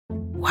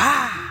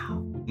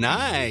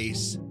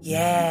Nice.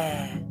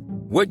 Yeah.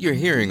 What you're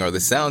hearing are the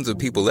sounds of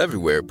people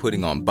everywhere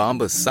putting on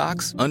Bombas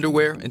socks,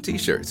 underwear, and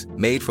T-shirts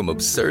made from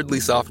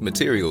absurdly soft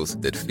materials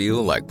that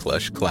feel like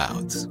plush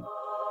clouds.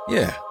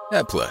 Yeah,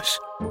 that plush.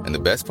 And the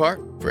best part?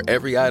 For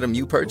every item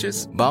you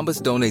purchase,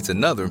 Bombas donates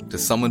another to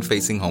someone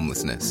facing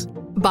homelessness.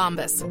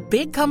 Bombas.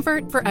 Big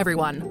comfort for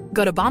everyone.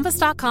 Go to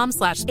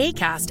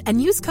bombas.com/ACAST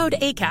and use code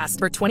ACAST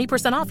for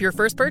 20% off your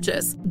first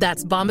purchase.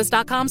 That's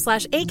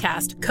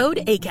bombas.com/ACAST.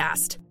 Code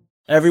ACAST.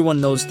 Everyone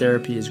knows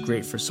therapy is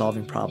great for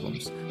solving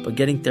problems, but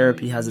getting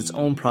therapy has its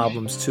own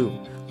problems too,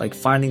 like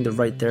finding the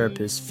right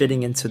therapist,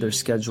 fitting into their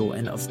schedule,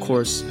 and of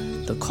course,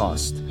 the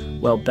cost.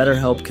 Well,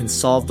 BetterHelp can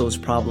solve those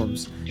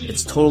problems.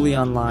 It's totally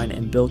online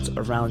and built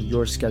around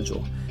your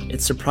schedule.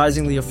 It's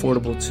surprisingly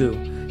affordable too.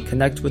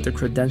 Connect with a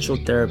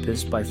credentialed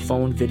therapist by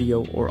phone,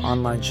 video, or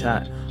online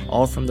chat,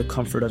 all from the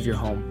comfort of your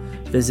home.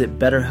 Visit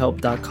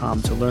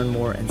BetterHelp.com to learn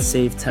more and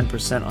save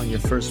 10% on your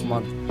first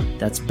month.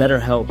 That's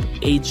BetterHelp,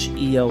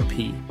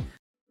 H-E-L-P.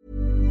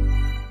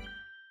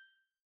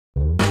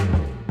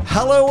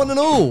 Hello one and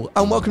all,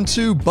 and welcome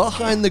to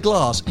Behind the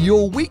Glass,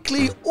 your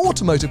weekly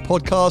automotive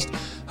podcast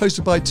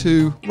hosted by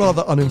two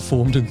rather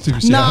uninformed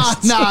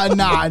enthusiasts. No.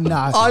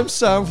 I'm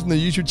Sam from the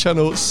YouTube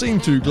channel Seen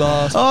Through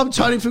Glass. I'm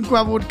Tony from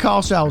Gravelwood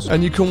Car Sales.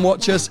 And you can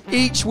watch us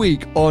each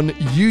week on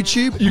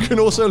YouTube. You can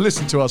also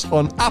listen to us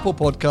on Apple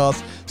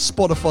Podcasts,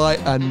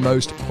 Spotify, and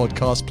most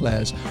podcast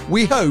players.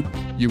 We hope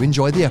you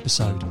enjoy the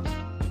episode.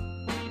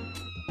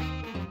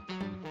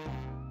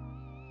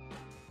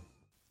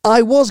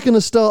 I was going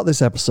to start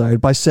this episode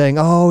by saying,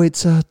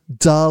 it's a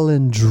dull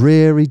and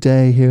dreary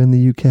day here in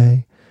the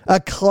UK. A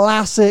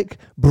classic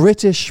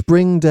British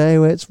spring day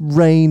where it's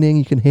raining.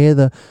 You can hear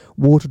the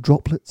water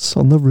droplets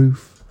on the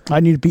roof.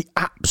 I need to be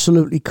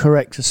absolutely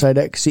correct to say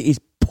that because it is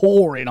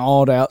pouring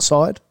hard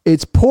outside.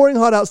 It's pouring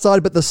hard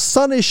outside, but the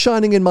sun is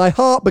shining in my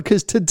heart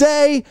because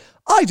today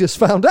I just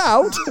found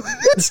out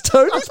it's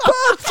Tony's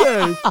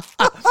birthday.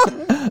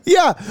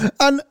 Yeah,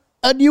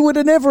 and you would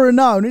have never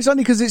known. It's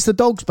only because it's the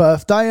dog's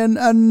birthday,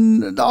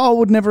 and I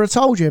would never have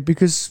told you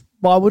because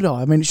why would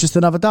I? I mean, it's just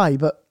another day.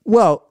 But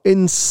well,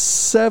 in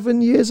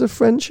 7 years of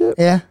friendship,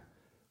 yeah.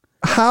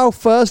 How,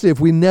 firstly, have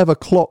we never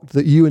clocked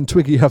that you and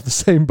Twiggy have the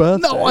same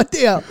birthday? No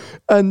idea.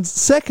 And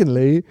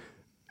secondly,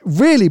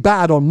 really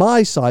bad on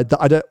my side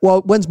that I don't.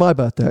 Well, when's my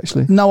birthday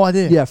actually? No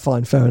idea. Yeah,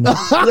 fine, fair enough.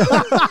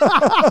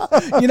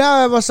 You know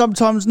how I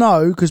sometimes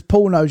know because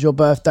Paul knows your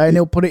birthday and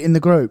he'll put it in the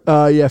group.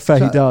 Yeah, fair,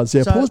 he does.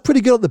 Yeah, Paul's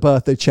pretty good at the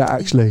birthday chat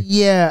actually.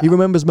 Yeah, he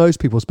remembers most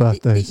people's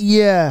birthdays.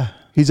 Yeah.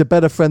 He's a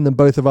better friend than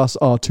both of us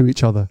are to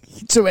each other.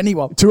 To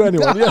anyone.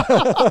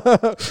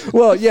 Yeah.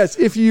 Well, yes,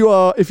 if you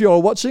are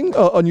watching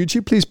on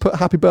YouTube, please put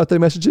happy birthday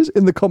messages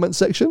in the comment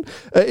section.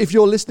 If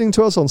you're listening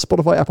to us on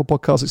Spotify, Apple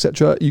Podcasts,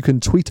 etc., you can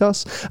tweet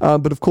us.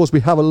 But of course, we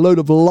have a load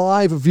of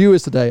live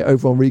viewers today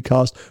over on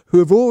Recast who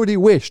have already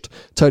wished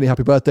Tony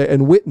happy birthday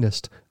and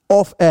witnessed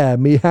off air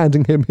me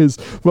handing him his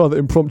rather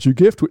impromptu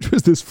gift, which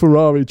was this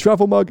Ferrari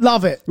travel mug.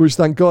 Love it. Which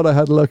thank God I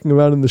had lurking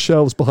around in the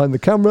shelves behind the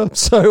camera.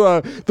 So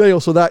they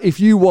also that.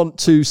 If you want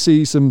to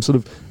see some sort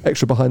of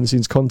extra behind the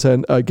scenes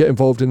content, get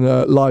involved in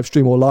a live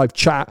stream or live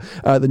chat,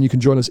 then you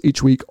can join us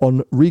each week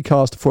on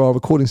Recast for our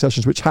recording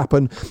sessions, which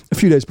happen a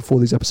few days before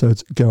these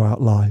episodes go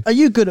out live. Are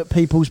you good at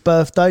people's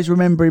birthdays,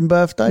 remembering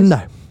birthdays?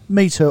 No.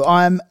 Me too.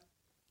 I am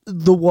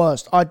the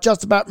worst. I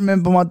just about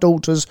remember my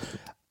daughter's.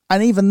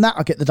 And even that,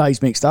 I get the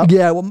days mixed up.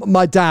 Yeah, well,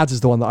 my dad's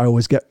is the one that I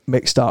always get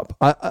mixed up.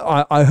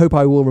 I hope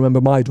I will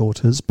remember my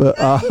daughter's, but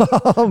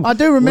I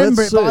do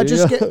remember it, but I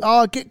just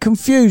get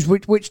confused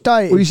which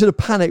day. Well, you sort of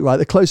panic, right?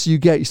 The closer you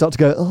get, you start to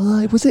go,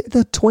 was it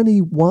the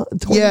 21?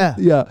 20?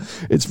 Yeah,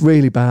 it's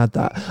really bad,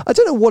 that. I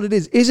don't know what it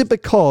is. Is it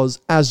because,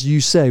 as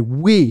you say,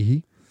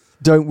 we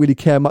don't really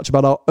care much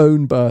about our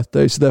own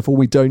birthday, so therefore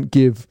we don't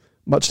give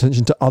much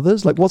attention to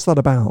others? Like, what's that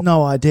about?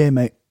 No idea,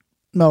 mate.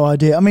 No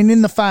idea. I mean,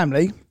 in the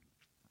family,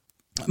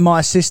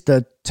 my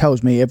sister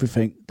tells me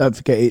everything. Don't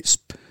forget it's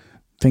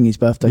Thingy's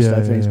birthday.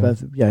 Thingy's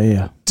birthday.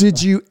 Yeah.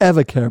 Did you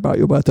ever care about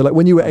your birthday? Like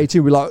when you were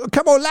 18, we were like,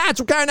 come on, lads,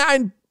 we're going out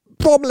in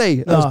Bromley.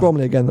 That was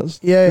Bromley again. That's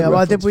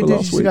I did. We did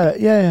used to go.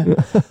 Yeah.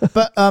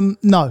 But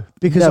no,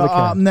 because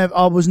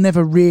I was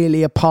never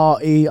really a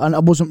party, and I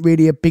wasn't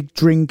really a big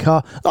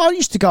drinker. I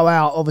used to go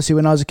out, obviously,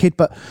 when I was a kid,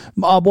 but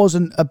I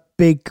wasn't a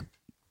big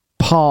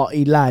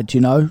party lad. You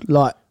know,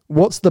 like.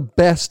 What's the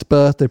best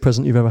birthday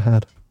present you've ever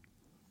had?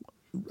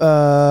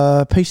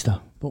 Pista.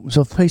 Bought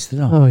myself a pista,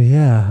 didn't I? Oh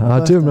yeah,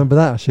 I do remember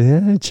that actually.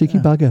 Yeah, cheeky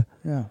bugger.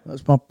 Yeah,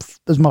 that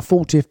was my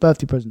 40th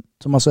birthday present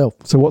to myself.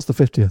 So what's the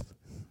 50th?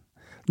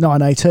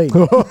 918.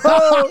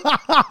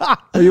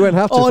 You won't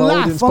have to.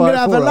 I'm gonna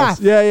have a laugh.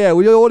 Yeah.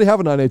 We already have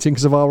a 918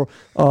 because of our.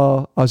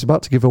 I was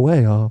about to give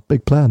away our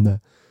big plan there.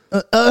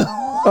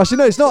 Actually,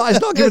 no, it's not. It's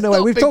not giving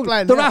away. We've talked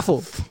the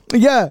raffle.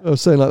 Yeah, I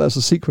was saying like that's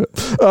a secret.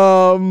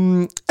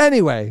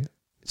 Anyway.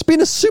 It's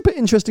been a super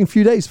interesting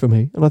few days for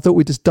me, and I thought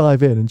we'd just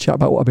dive in and chat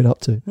about what I've been up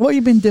to. What have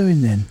you been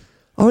doing then?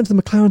 I went to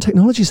the McLaren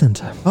Technology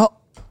Centre.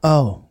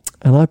 Oh.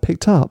 And I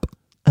picked up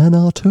an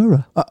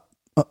Artura.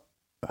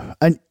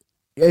 And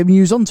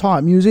you was on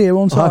time. You was here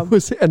on time.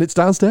 And it's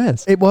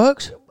downstairs. It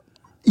works?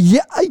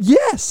 Yeah,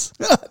 yes.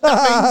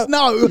 That means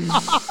no.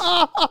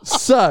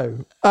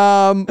 So,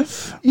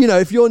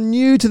 if you're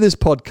new to this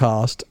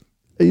podcast,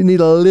 you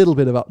need a little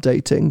bit of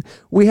updating.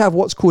 We have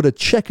what's called a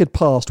checkered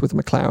past with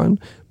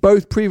McLaren.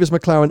 Both previous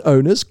McLaren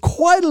owners,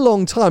 quite a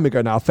long time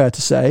ago now, fair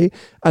to say.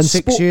 And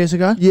 6 years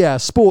ago? Yeah,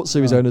 sports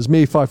series owners.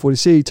 Me,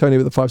 540C, Tony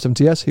with the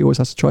 570S. He always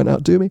has to try and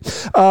outdo me.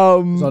 As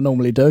I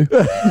normally do.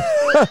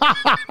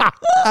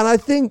 And I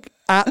think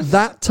at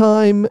that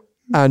time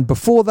and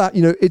before that,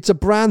 it's a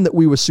brand that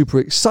we were super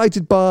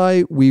excited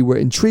by. We were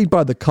intrigued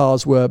by. The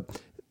cars were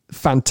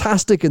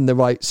fantastic in the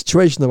right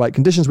situation, the right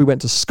conditions. We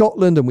went to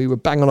Scotland and we were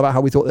banging on about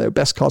how we thought they were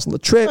best cars on the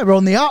trip. They were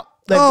on the up.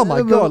 Oh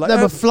my God. They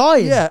were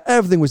flying. Yeah,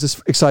 everything was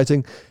just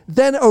exciting.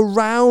 Then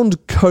around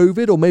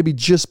COVID, or maybe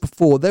just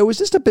before, there was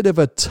just a bit of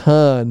a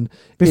turn.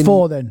 Just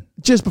before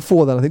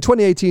then, I think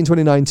 2018,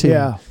 2019.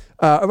 Yeah.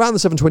 Around the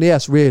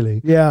 720S, really.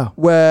 Yeah.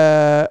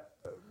 Where...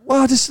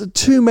 just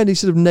too many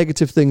sort of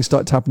negative things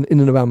started to happen in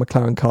and around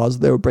McLaren cars.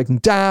 They were breaking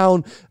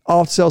down.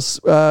 After-sales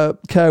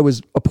care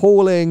was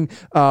appalling.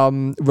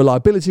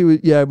 Reliability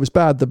was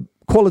bad. The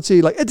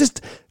quality,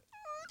 the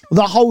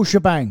whole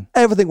shebang.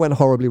 Everything went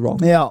horribly wrong.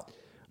 Yeah.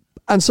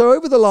 And so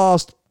over the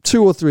last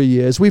 2 or 3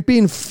 years, we've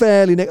been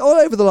fairly...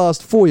 over the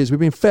last 4 years, we've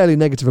been fairly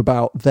negative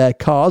about their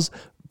cars.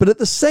 But at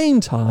the same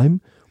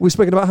time, we've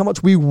spoken about how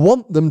much we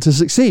want them to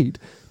succeed.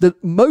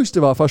 That most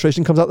of our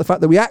frustration comes out of the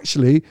fact that we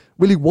actually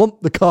really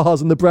want the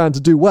cars and the brand to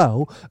do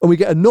well, and we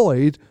get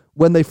annoyed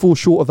when they fall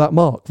short of that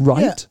mark,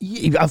 right?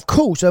 Yeah, of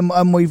course.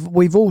 And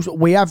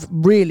we have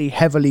really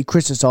heavily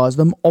criticised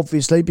them,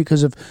 obviously,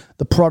 because of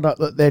the product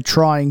that they're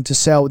trying to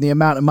sell and the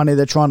amount of money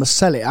they're trying to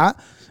sell it at.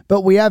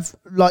 But we have,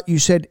 like you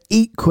said,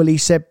 equally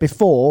said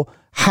before,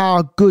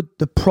 how good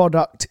the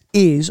product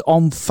is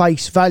on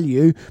face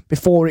value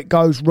before it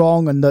goes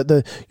wrong, and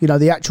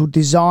the actual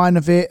design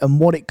of it and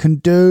what it can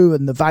do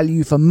and the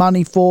value for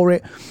money for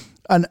it,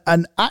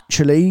 and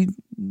actually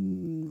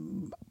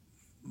 1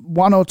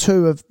 or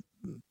 2 of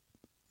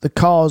the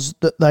cars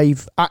that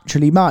they've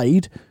actually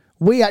made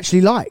we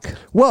actually like.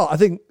 Well, I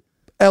think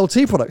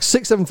LT products,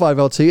 675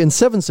 LT and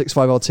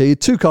 765 LT,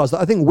 2 cars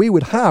that I think we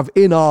would have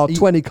in our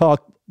 20 car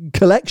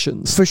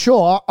collections for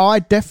sure. I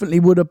definitely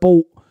would have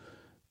bought,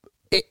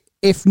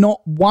 if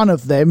not one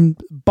of them,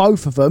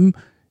 both of them,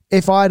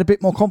 if I had a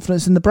bit more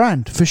confidence in the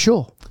brand, for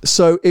sure.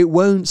 So it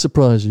won't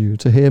surprise you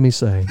to hear me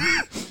say,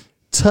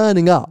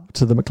 turning up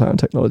to the McLaren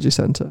Technology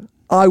Centre,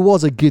 I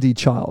was a giddy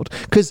child.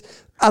 Because,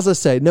 as I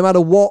say, no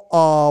matter what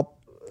our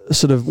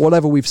sort of,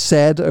 whatever we've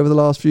said over the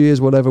last few years,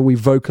 whatever we've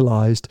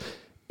vocalised,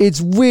 it's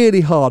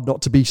really hard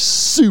not to be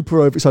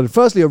super overexcited.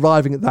 Firstly,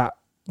 arriving at that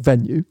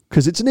venue,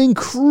 because it's an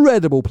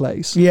incredible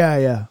place. Yeah,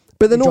 yeah.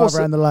 But then drive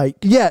around the lake.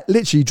 Yeah,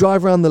 literally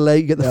drive around the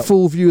lake, get the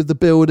full view of the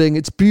building.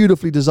 It's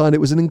beautifully designed. It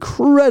was an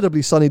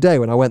incredibly sunny day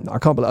when I went there. I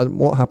can't believe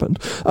what happened.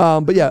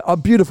 But yeah, a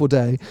beautiful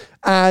day.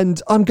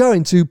 And I'm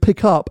going to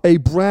pick up a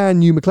brand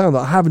new McLaren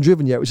that I haven't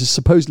driven yet, which is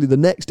supposedly the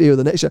next year or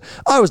the next year.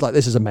 I was like,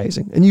 this is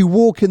amazing. And you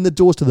walk in the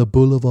doors to the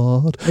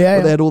boulevard.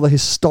 Where they had all the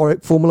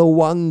historic Formula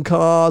One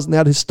cars, and they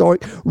had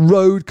historic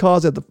road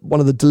cars. They had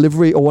one of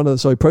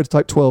the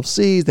prototype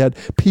 12Cs. They had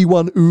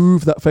P1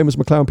 Oeuvre, that famous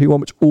McLaren P1,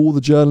 which all the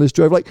journalists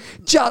drove.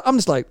 I'm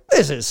just like,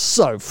 this is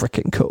so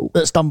freaking cool.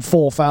 That's done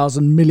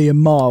 4,000 million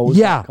miles.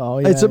 Yeah,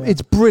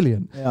 it's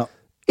brilliant. Yeah.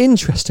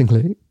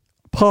 Interestingly,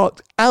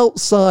 parked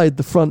outside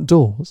the front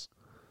doors,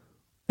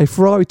 a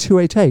Ferrari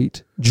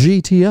 288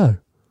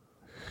 GTO.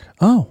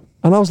 Oh.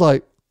 And I was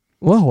like,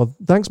 well,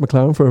 thanks,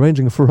 McLaren, for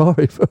arranging a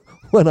Ferrari for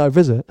when I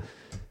visit.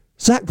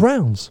 Zach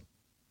Brown's.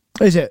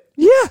 Is it?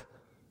 Yeah.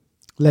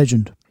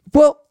 Legend.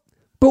 Well,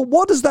 but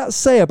what does that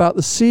say about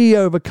the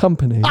CEO of a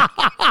company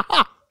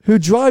who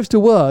drives to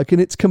work in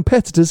its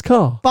competitor's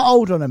car? But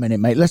hold on a minute,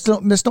 mate. Let's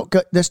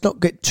not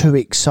get too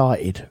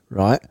excited,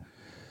 right?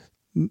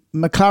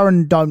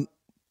 McLaren don't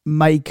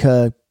make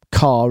a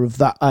car of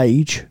that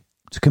age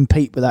to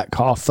compete with that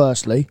car.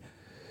 Firstly,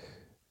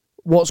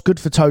 what's good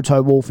for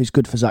Toto Wolff is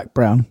good for Zach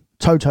Brown.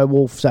 Toto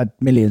Wolff's had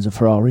millions of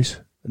Ferraris,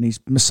 and he's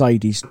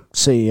Mercedes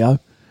CEO,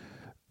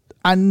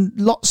 and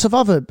lots of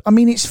other. I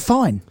mean, it's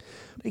fine.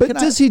 But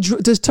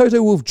does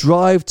Toto Wolff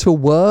drive to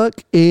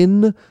work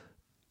in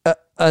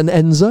an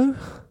Enzo?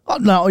 Oh,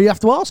 no, you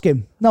have to ask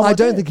him. No, I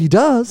don't think he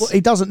does. Well,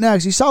 he doesn't now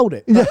because he sold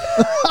it.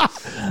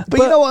 But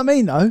you know what I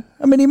mean, though.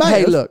 I mean, he may.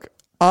 Hey, look,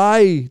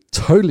 I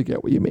totally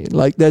get what you mean.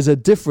 Like, there's a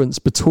difference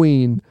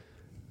between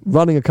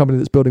running a company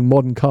that's building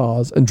modern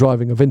cars and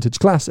driving a vintage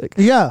classic.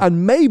 Yeah.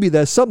 And maybe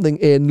there's something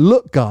in,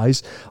 look,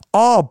 guys,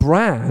 our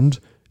brand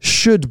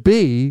should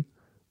be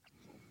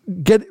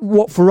get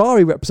what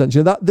Ferrari represents.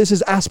 That this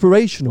is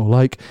aspirational.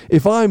 Like,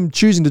 if I'm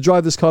choosing to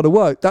drive this car to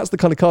work, that's the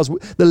kind of cars,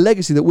 the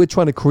legacy that we're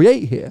trying to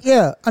create here.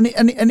 Yeah, and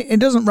it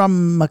doesn't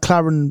run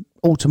McLaren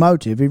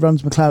Automotive. He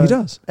runs McLaren. He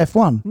does.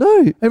 F1.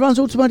 No, he runs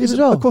Automotive as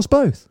well. Across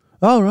both.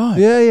 Oh, right.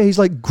 Yeah. He's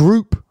like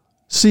group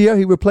CEO.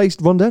 He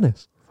replaced Ron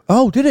Dennis.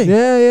 Oh, did he?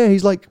 Yeah.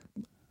 He's like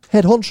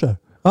head honcho.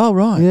 Oh,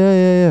 right.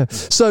 Yeah.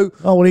 So.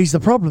 Oh, well, he's the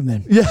problem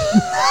then. Yeah.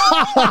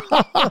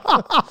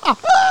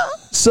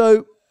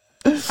 So,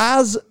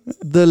 as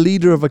the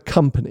leader of a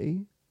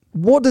company,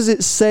 what does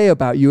it say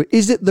about you?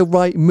 Is it the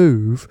right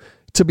move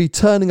to be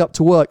turning up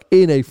to work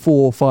in a £4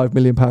 or £5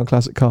 million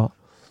classic car?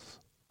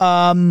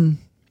 Well,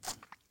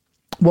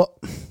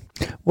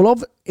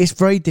 it's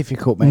very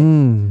difficult,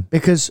 mate,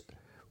 because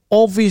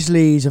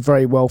obviously he's a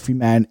very wealthy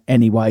man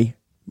anyway,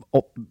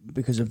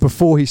 because of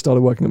before he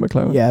started working at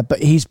McLaren. Yeah,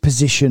 but his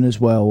position as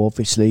well,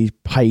 obviously, he's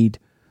paid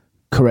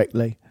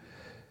correctly.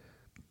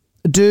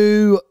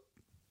 Do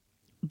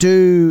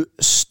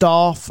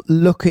staff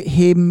look at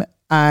him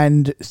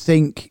and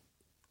think,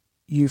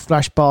 you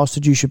flash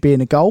bastard, you should be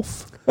in a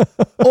Golf?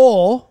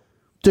 Or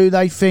do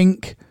they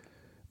think,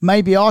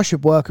 maybe I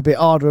should work a bit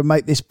harder and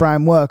make this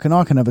brand work and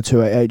I can have a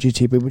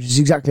 288 GTB, which is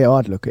exactly how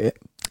I'd look at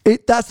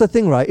it. That's the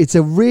thing, right? It's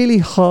a really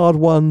hard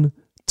one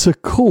to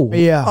call.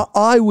 Yeah.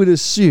 I would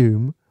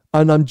assume,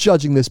 and I'm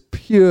judging this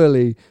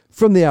purely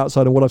from the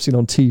outside and what I've seen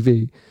on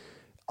TV,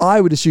 I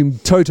would assume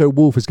Toto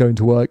Wolff is going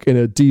to work in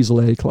a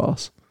diesel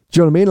A-class. Do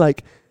you know what I mean?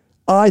 Like,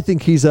 I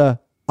think he's I'm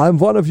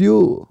one of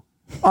you.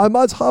 I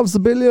might have the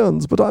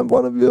billions, but I'm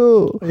one of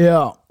you.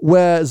 Yeah.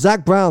 Where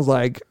Zach Brown's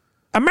like,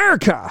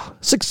 America,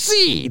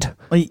 succeed.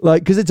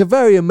 Like, because it's a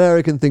very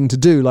American thing to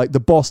do. Like, the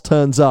boss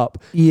turns up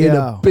in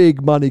a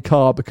big money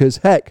car because,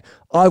 heck,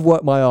 I've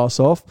worked my ass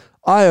off.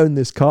 I own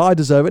this car. I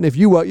deserve it. And if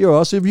you work your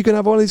ass, if you can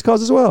have one of these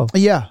cars as well.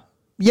 Yeah.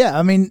 Yeah.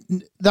 I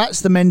mean,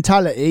 that's the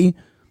mentality.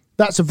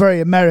 That's a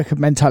very American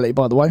mentality,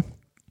 by the way.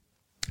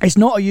 It's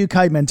not a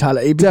UK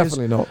mentality.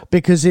 Definitely not.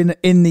 Because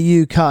in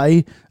the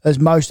UK, as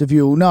most of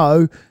you all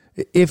know,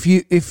 if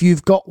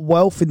you've got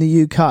wealth in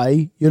the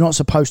UK, you're not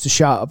supposed to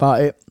shout about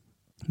it.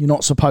 You're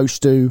not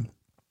supposed to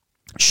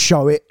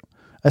show it,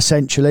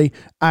 essentially.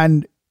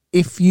 And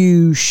if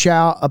you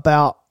shout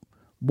about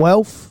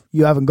wealth,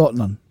 you haven't got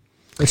none,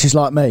 which is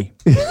like me.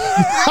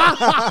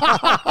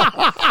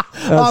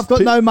 I've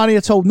got no money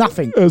at all,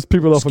 nothing. As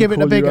people often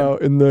call you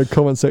out in the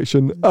comment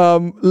section.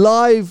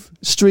 Live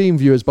stream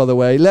viewers, by the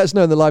way, let us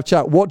know in the live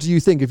chat, what do you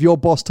think? If your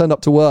boss turned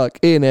up to work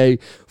in a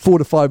 £4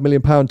 to £5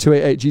 million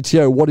 288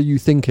 GTO, what are you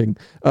thinking?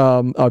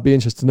 I'd be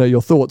interested to know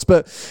your thoughts.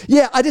 But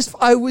yeah,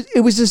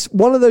 it was just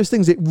one of those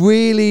things that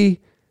really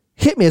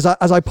hit me as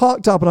I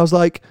parked up and I was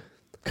like,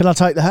 can I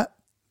take the hat?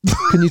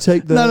 Can you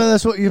take the... No,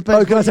 that's what you've been...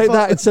 Oh, can I take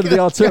that instead of the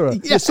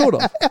Artura? Yeah, sort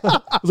of.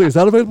 I was like, is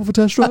that available for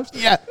test drives?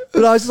 Yeah.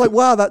 But I was just like,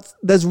 wow,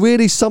 there's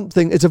really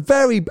something. It's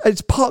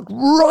parked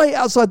right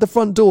outside the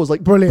front doors.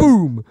 Like, brilliant.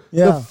 Boom.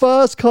 Yeah. The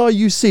first car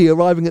you see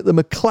arriving at the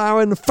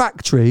McLaren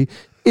factory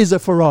is a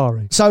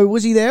Ferrari. So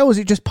was he there or was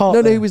it just parked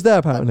No, there? he was there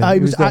apparently. He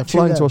was there,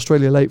 flying to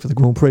Australia late for the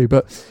Grand Prix.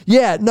 But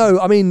yeah, no,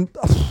 I mean,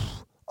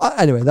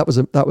 anyway, that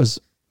was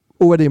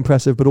already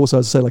impressive, but also,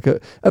 as I say, like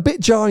a bit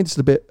jarring, just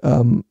a bit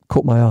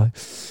caught my eye.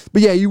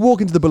 But yeah, you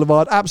walk into the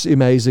boulevard, absolutely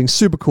amazing,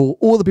 super cool.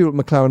 All the people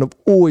at McLaren have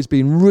always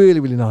been really,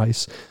 really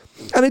nice.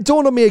 And it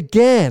dawned on me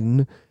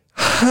again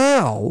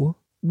how,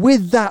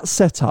 with that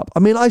setup, I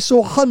mean, I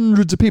saw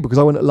hundreds of people because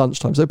I went at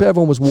lunchtime, so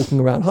everyone was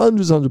walking around,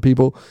 hundreds of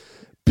people,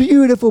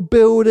 beautiful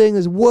building,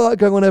 there's work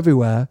going on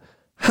everywhere.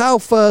 How,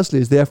 firstly,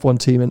 is the F1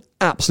 team an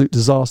absolute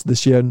disaster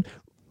this year, and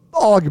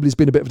arguably it's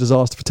been a bit of a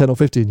disaster for 10 or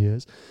 15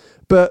 years.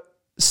 But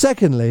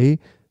secondly,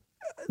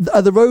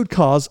 are the road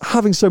cars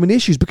having so many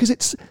issues? Because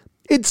it's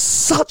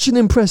such an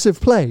impressive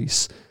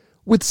place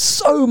with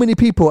so many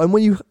people. And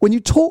when you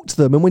talk to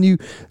them and when you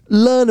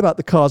learn about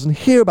the cars and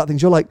hear about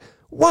things, you're like,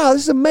 wow,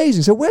 this is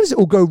amazing. So where does it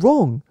all go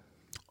wrong?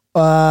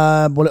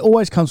 Well, it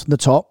always comes from the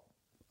top.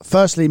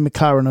 Firstly,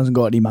 McLaren hasn't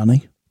got any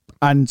money.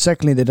 And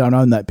secondly, they don't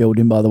own that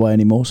building, by the way,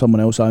 anymore.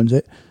 Someone else owns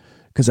it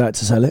because they had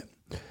to sell it.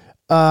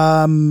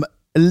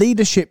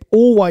 Leadership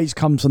always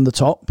comes from the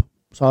top.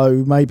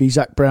 So maybe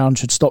Zach Brown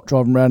should stop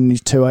driving around in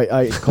his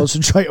 288 and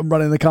concentrate on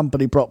running the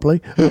company properly.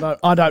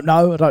 I don't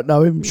know. I don't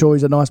know him. I'm sure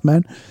he's a nice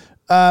man.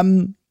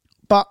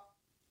 But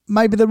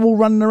maybe they're all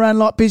running around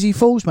like busy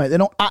fools, mate. They're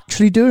not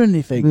actually doing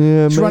anything.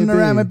 Yeah, just running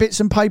around with bits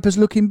and papers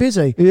looking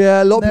busy.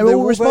 Yeah, a lot of people, they're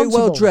all very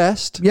well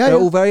dressed. Yeah, they're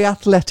all very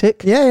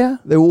athletic. Yeah, yeah.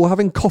 They're all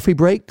having coffee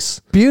breaks.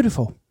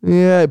 Beautiful.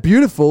 Yeah,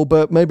 beautiful,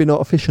 but maybe not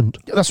efficient.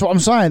 That's what I'm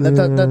saying.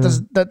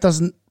 That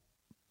doesn't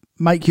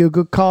make you a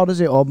good car,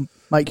 does it? Or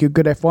make you a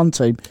good F1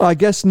 team? I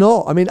guess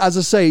not. I mean, as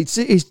I say, it's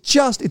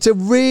a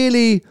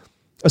really,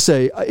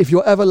 if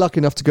you're ever lucky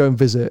enough to go and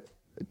visit,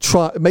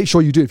 make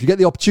sure you do. If you get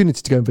the opportunity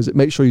to go and visit,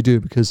 make sure you do,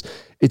 because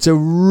it's a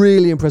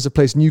really impressive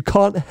place and you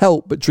can't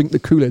help but drink the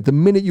Kool-Aid. The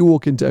minute you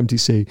walk into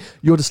MTC,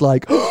 you're just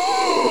like,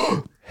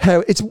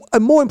 it's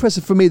more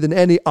impressive for me than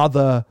any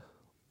other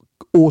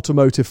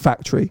automotive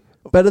factory.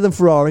 Better than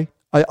Ferrari.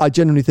 I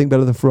genuinely think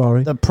better than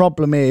Ferrari. The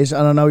problem is,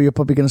 and I know you're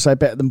probably going to say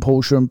better than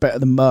Porsche and better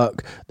than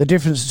Merc, the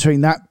difference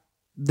between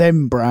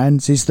them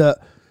brands is that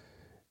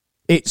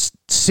it's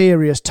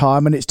serious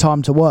time and it's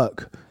time to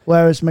work.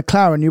 Whereas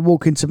McLaren, you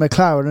walk into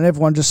McLaren and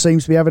everyone just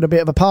seems to be having a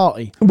bit of a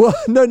party. Well,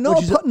 no,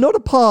 not a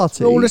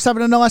party. They're all just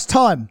having a nice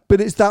time. But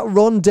it's that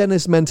Ron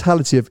Dennis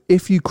mentality of,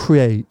 if you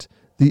create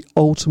the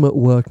ultimate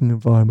working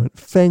environment,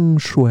 feng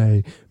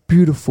shui,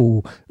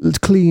 beautiful,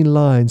 clean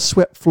lines,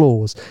 swept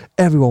floors,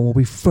 everyone will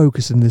be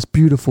focused in this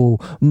beautiful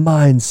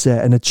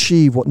mindset and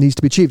achieve what needs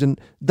to be achieved.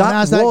 And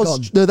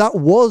that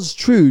was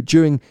true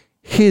during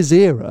his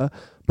era.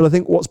 But I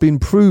think what's been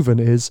proven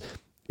is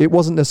it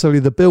wasn't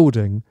necessarily the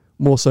building,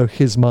 more so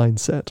his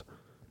mindset.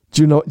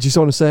 Do you see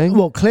what I'm saying?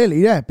 Well, clearly,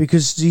 yeah,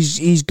 because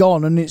he's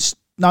gone and it's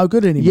no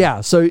good anymore.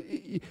 Yeah, so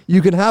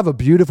you can have a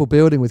beautiful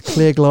building with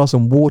clear glass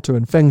and water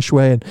and feng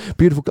shui and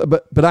beautiful,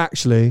 but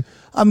actually,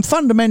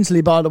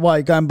 fundamentally, by the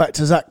way, going back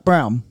to Zach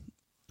Brown,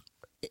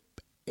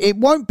 it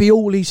won't be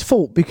all his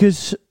fault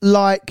because,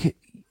 like,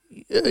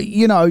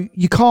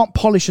 you can't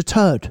polish a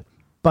turd,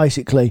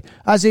 basically.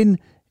 As in,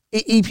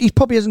 he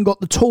probably hasn't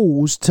got the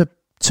tools to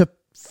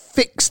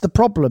fix the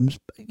problems.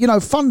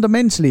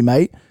 Fundamentally,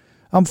 mate,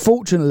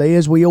 unfortunately,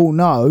 as we all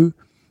know,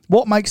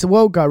 what makes the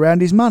world go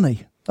round is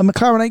money. And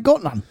McLaren ain't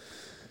got none.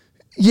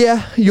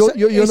 Yeah,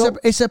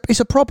 it's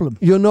a problem.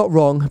 You're not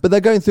wrong, but they're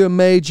going through a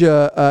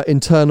major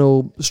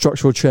internal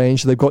structural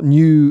change. They've got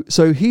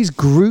so he's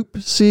group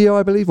CEO,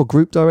 I believe, or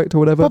group director, or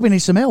whatever. Probably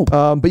needs some help.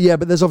 But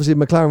there's obviously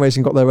McLaren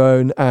Racing got their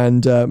own,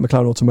 and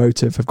McLaren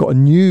Automotive have got a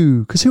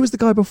new. Because who was the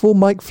guy before?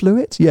 Mike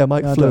Flewitt? Yeah,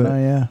 Mike Flewitt.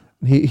 Yeah.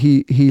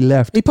 He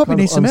left. He probably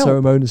needs some help.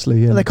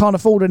 Unceremoniously, yeah. They can't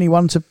afford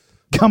anyone to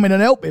come in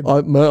and help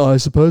him. I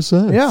suppose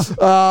so. Yeah.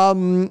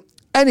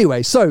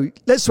 Anyway, so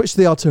let's switch to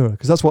the Artura,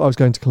 because that's what I was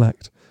going to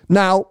collect.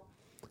 Now,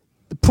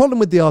 the problem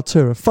with the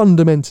Artura,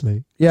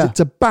 fundamentally, is it's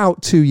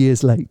about 2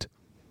 years late.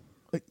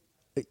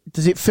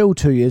 Does it feel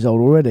 2 years old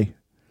already?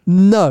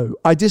 No,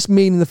 I just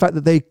mean the fact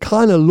that they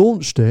kind of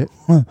launched it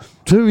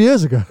 2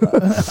 years ago.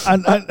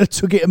 and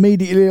took it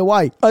immediately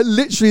away.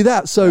 Literally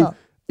that. So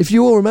if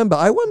you all remember,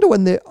 I wonder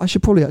when I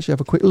should probably actually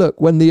have a quick look,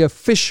 when the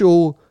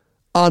official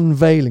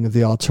unveiling of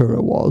the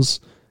Artura was,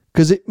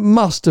 because it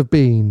must have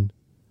been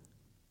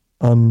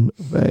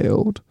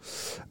unveiled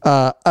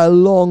a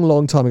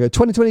long time ago.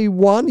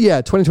 2021? Yeah,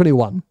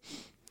 2021.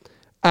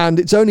 And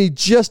it's only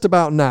just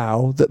about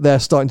now that they're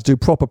starting to do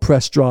proper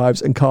press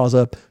drives and cars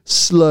are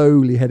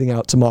slowly heading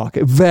out to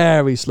market.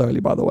 Very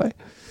slowly, by the way.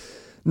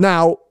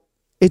 Now,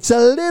 it's a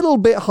little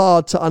bit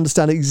hard to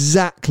understand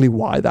exactly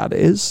why that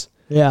is.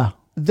 Yeah.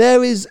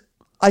 There is,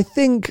 I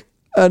think,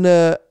 an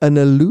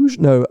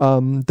illusion. No,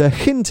 they're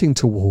hinting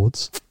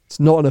towards, it's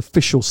not an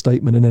official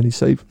statement in any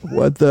safe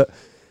word, that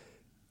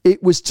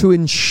it was to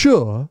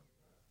ensure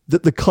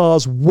that the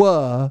cars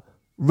were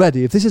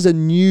ready. If this is a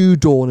new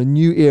dawn, a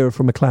new era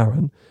for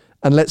McLaren,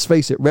 and let's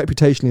face it,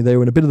 reputationally, they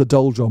were in a bit of the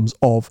doldrums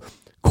of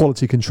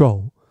quality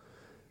control.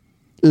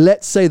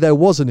 Let's say there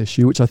was an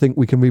issue, which I think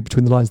we can read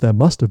between the lines there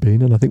must have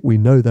been, and I think we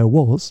know there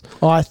was.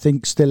 I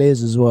think still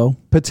is as well.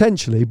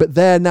 Potentially, but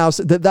they're now,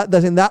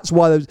 that's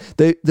why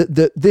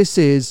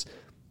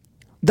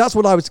that's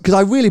what I was, because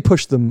I really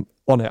pushed them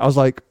on it. I was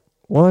like,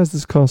 why is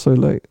this car so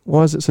late?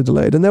 Why is it so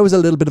delayed? And there was a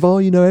little bit of,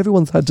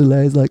 everyone's had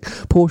delays, like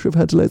Porsche have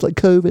had delays, like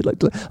COVID.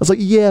 I was like,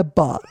 yeah,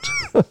 but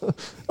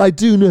I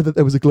do know that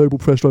there was a global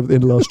press drive at the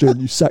end of last year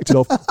and you sacked it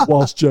off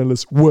whilst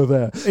journalists were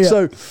there. Yeah.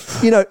 So,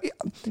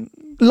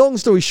 long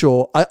story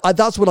short, I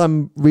that's what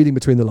I'm reading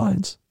between the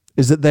lines,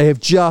 is that they have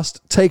just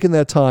taken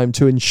their time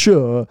to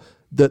ensure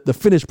that the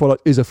finished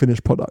product is a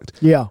finished product.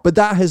 Yeah. But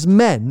that has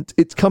meant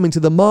it's coming to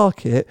the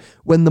market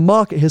when the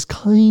market has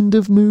kind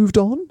of moved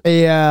on.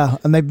 Yeah,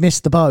 and they've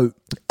missed the boat.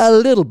 A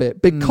little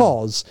bit,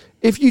 because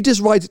if you just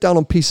write it down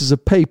on pieces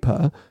of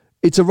paper,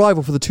 it's a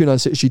rival for the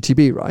 296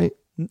 GTB, right?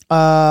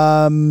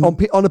 On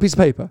a piece of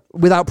paper,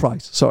 without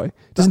price, sorry.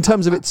 Just in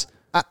terms of its...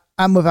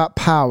 And without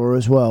power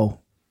as well.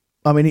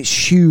 I mean, it's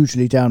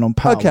hugely down on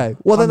power. Okay,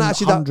 well then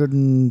actually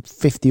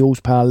 150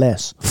 horsepower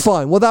less.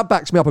 Fine, well that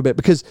backs me up a bit,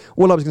 because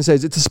what I was going to say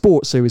is it's a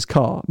sports series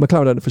car.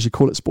 McLaren don't officially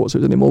call it sports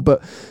series anymore,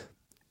 but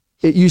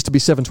it used to be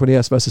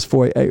 720S versus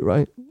 488,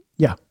 right?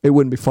 Yeah. It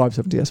wouldn't be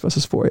 570S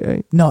versus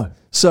 488. No.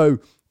 So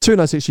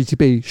 296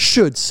 GTB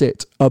should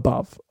sit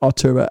above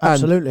Artura.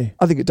 Absolutely. And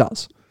I think it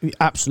does.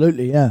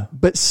 Absolutely, yeah.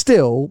 But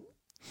still,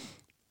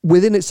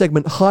 within its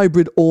segment,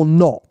 hybrid or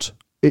not,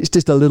 it's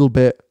just a little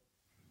bit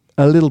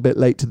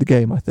late to the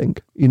game, I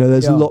think.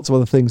 There's lots of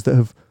other things that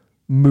have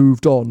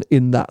moved on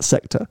in that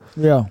sector.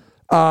 Yeah.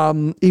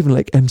 Even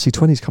like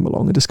MC20's come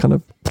along and just kind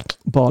of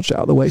barged it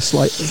out of the way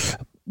slightly.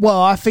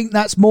 Well, I think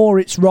that's more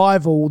its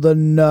rival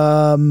than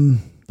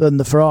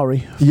the Ferrari,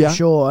 for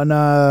sure. And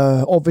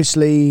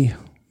obviously,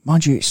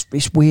 mind you,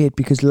 it's weird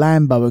because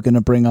Lambo are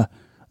going to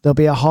there'll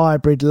be a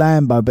hybrid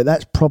Lambo, but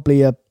that's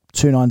probably a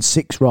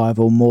 296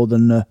 rival more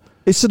than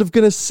it's sort of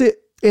going to sit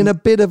in a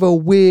bit of a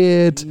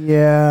weird...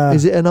 Yeah.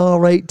 Is it an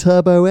R8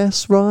 Turbo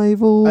S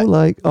rival?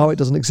 it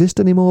doesn't exist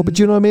anymore. But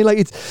do you know what I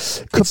mean?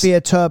 Could be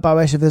a Turbo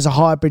S. If there's a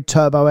hybrid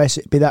Turbo S,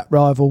 it'd be that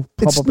rival,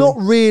 probably. It's not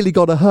really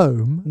got a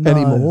home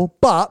anymore.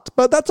 But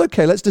that's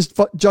okay. Let's just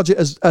judge it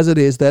as it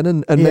is then.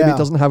 And maybe it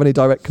doesn't have any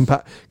direct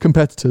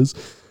competitors.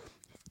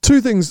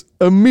 Two things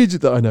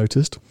immediate that I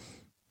noticed.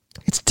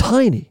 It's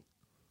tiny.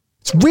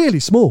 It's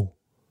really small.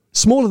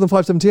 Smaller than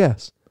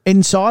 570S.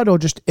 Inside or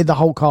just in the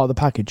whole car, the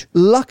package?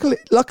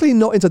 Luckily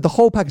not inside the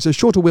whole package. So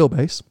shorter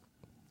wheelbase,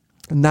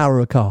 a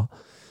narrower car.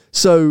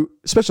 So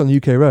especially on the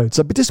UK roads.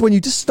 But just when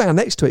you just stand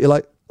next to it, you're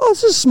like, oh,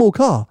 this is a small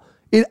car.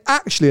 It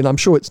actually, and I'm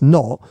sure it's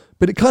not,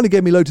 but it kind of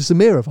gave me Lotus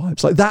Emira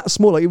vibes. Like that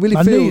small. Like it really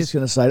feels. I knew you was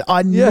going to say that.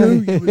 I knew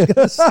you was going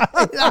to say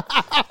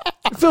that.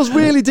 It feels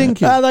really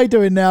dinky. How are they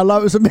doing now?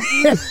 Lotus and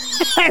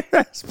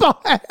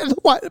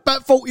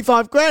about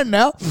 45 grand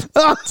now.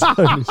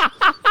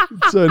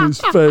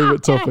 Tony's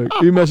favourite topic.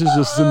 He messaged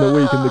us in the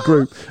week in the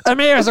group.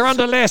 Amiras are on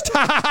the list.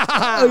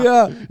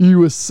 Yeah. You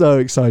were so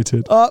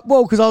excited.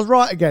 Well, because I was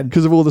right again.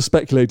 Because of all the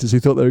speculators who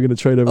thought they were going to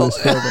trade over this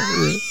further.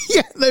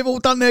 Yeah, they've all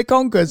done their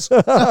conkers. No,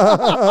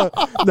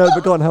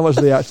 but go on, how much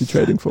are they actually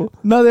trading for?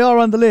 No, they are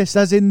on the list,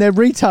 as in they're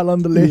retail on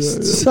the list.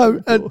 Yeah,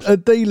 so a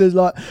dealer's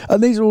like,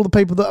 and these are all the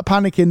people that are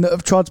panicking that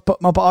have tried to put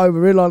them up over,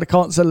 realise they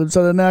can't sell them,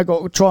 so they've now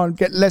got to try and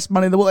get less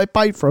money than what they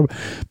paid for them.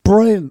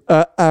 Brilliant.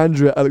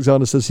 Andrea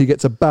Alexander says he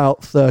gets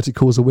about 30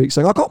 calls a week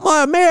saying, I got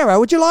my Amira,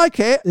 would you like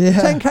it? Yeah.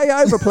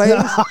 10k over, please.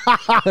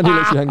 And he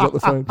literally hangs up the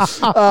phone.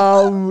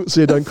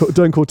 So yeah,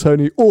 don't call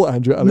Tony or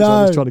Andrea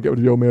Alexander trying to get rid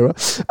of your Amira.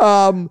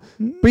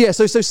 But yeah,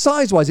 so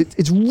size-wise,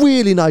 it's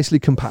really nicely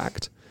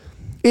compact.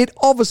 It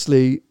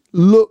obviously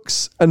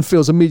looks and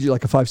feels immediately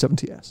like a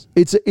 570S.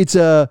 It's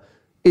an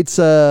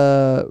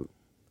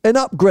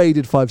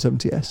upgraded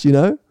 570S, you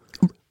know?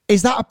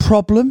 Is that a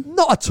problem?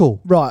 Not at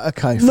all. Right,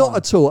 okay, fine. Not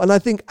at all. And I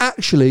think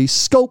actually,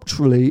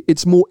 sculpturally,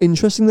 it's more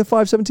interesting than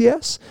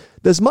 570S.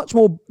 There's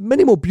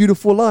many more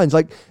beautiful lines.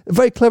 Like, a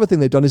very clever thing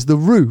they've done is the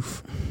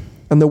roof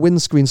and the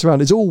windscreen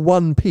surround is all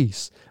one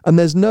piece. And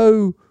there's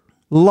no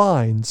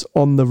lines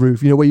on the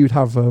roof, you know, where you'd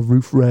have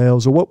roof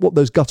rails or what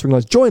those guttering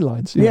lines, join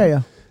lines. You know?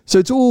 Yeah. So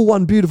it's all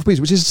one beautiful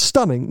piece, which is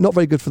stunning. Not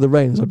very good for the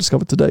rain, as I've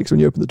discovered today, because when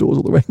you open the doors,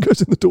 all the rain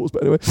goes in the doors.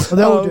 But anyway. Well,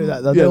 they all do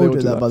that, though. They all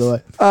do that, by the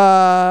way.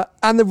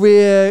 And the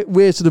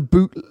rear sort of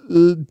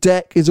boot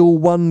deck is all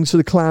one sort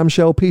of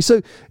clamshell piece.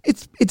 So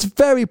it's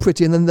very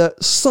pretty. And then the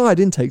side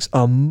intakes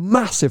are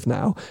massive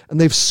now.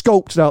 And they've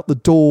sculpted out the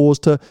doors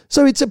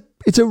so it's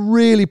a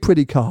really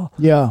pretty car.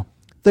 Yeah.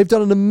 They've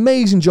done an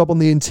amazing job on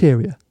the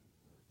interior.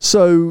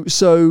 So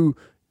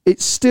it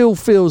still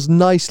feels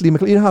nicely,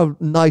 you know how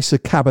nice a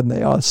cabin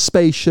they are,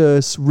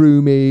 spacious,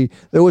 roomy.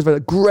 They're always very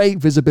great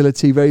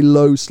visibility, very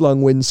low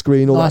slung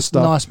windscreen, all that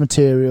stuff. Nice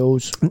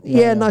materials.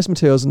 Yeah, nice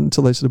materials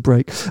until they sort of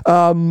break.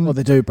 Well,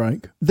 they do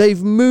break.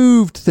 They've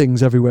moved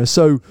things everywhere.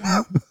 So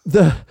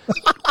remember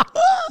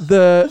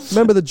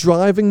the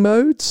driving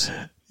modes?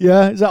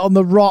 Yeah, is that on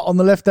the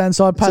left-hand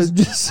side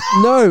passengers?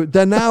 No,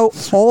 they're now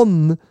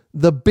on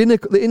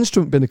the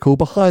instrument binnacle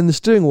behind the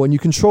steering wheel, and you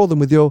control them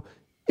with your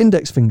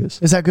index fingers.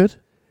 Is that good?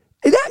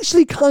 It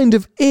actually kind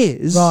of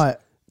is. Right.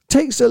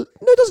 It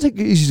doesn't take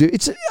easy to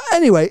do.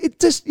 Anyway, it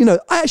just,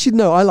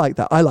 I like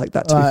that. I like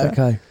that too. Right,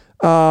 okay.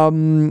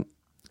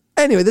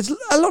 Anyway, there's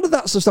a lot of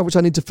that sort of stuff which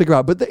I need to figure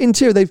out. But the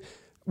interior,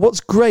 what's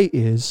great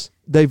is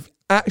they've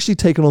actually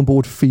taken on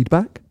board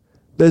feedback.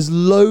 There's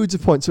loads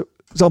of points. For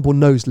example,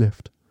 nose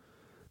lift.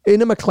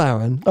 In a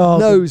McLaren,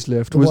 nose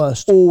lift was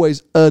worst.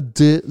 Always a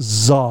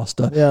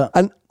disaster. Yeah.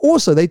 And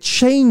also, they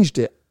changed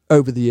it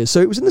over the years. So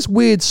it was in this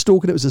weird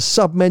stalk, and it was a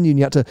sub menu, and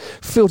you had to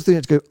filter things, you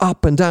had to go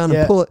up and down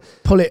and pull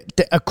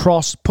it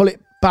across, pull it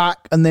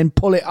back, and then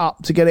pull it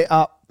up to get it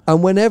up.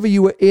 And whenever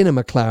you were in a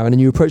McLaren and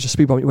you approached a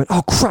speed bump, you went,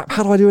 oh crap,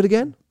 how do I do it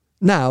again?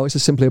 Now it's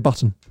just simply a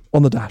button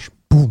on the dash.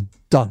 Boom,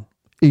 done.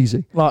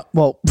 Easy. Like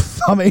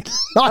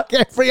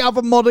every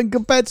other modern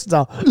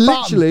competitor.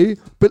 Literally,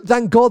 but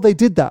thank God they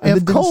did that. And they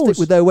didn't stick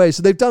with their ways.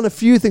 So they've done a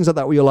few things like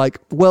that where you're like,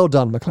 well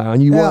done, McLaren.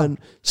 You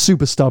weren't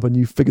super stubborn.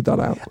 You figured that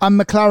out. And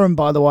McLaren,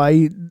 by the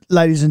way,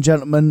 ladies and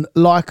gentlemen,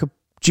 like a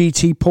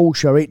GT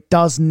Porsche, it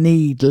does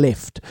need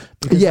lift.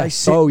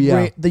 Yes.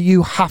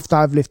 You have to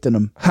have lift in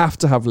them. Have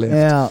to have lift.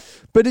 Yeah.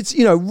 But it's,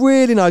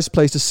 really nice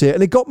place to sit.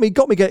 And it got me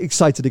getting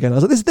excited again. I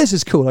was like, this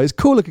is cool. Like, it's a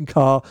cool looking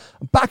car.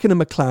 I'm back in a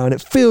McLaren.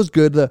 It feels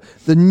good.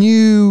 The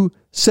new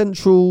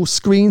central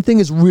screen thing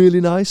is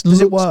really nice. Does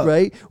Looks it work?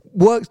 great.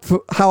 Worked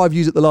for how I've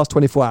used it the last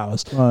 24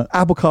 hours. Right.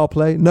 Apple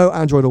CarPlay, no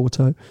Android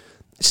Auto.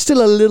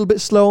 Still a little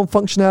bit slow on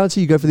functionality.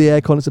 You go for the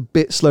aircon, it's a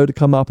bit slow to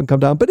come up and come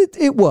down, but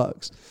it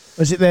works.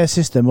 Is it their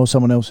system or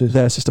someone else's?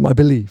 Their system, I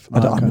believe.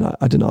 Oh,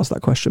 I didn't ask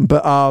that question.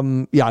 But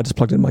I just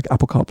plugged in my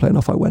Apple CarPlay and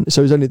off I went.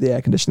 So it was only the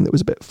air conditioning that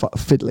was a bit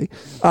fiddly.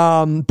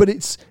 But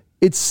it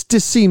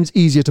just seems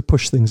easier to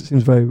push things. It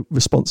seems very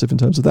responsive in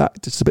terms of that.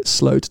 It's just a bit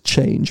slow to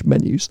change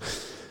menus.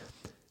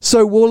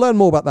 So we'll learn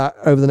more about that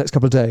over the next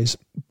couple of days.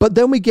 But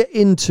then we get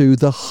into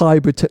the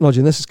hybrid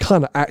technology. And this is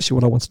kind of actually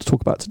what I wanted to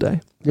talk about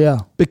today. Yeah.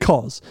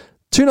 Because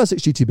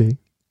 296 GTB,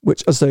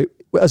 which, as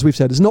we've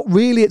said, is not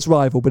really its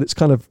rival, but it's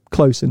kind of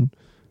close in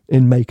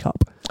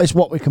makeup. It's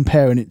what we're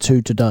comparing it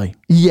to today.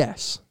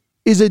 Yes.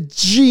 Is a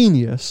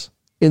genius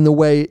in the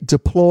way it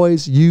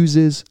deploys,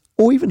 uses,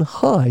 or even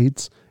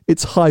hides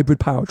its hybrid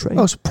powertrain.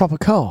 Oh, it's a proper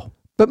car.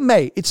 But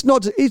mate, it's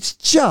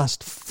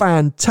just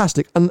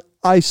fantastic. And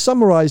I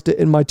summarised it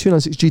in my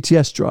 296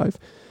 GTS drive.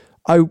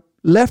 I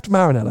left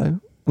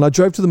Maranello and I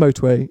drove to the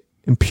motorway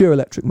in pure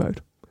electric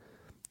mode.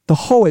 The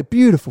whole way,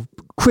 beautiful,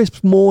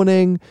 crisp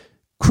morning,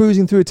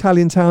 cruising through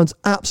Italian towns,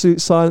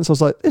 absolute silence. I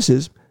was like, this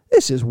is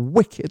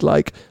wicked.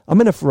 Like,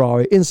 I'm in a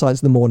Ferrari, inside in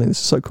the morning. This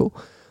is so cool.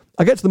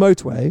 I get to the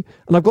motorway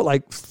and I've got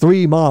like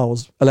 3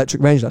 miles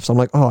electric range left. So I'm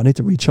like, I need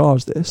to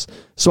recharge this.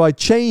 So I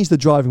changed the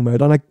driving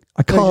mode and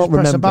I can't remember.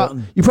 Press a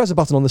button. You press a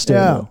button on the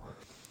steering wheel.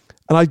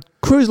 And I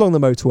cruise along the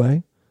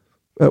motorway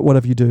at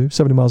whatever you do,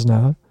 70 miles an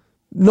hour,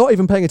 not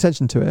even paying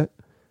attention to it.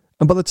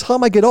 And by the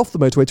time I get off the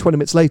motorway 20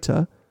 minutes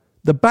later,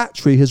 the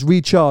battery has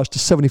recharged to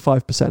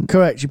 75%.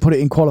 Correct. You put it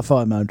in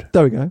qualify mode.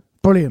 There we go.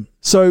 Brilliant.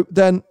 So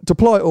then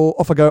deploy it all,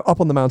 off I go, up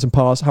on the mountain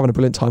pass, having a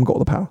brilliant time, got all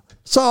the power.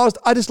 So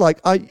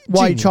Why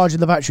are you charging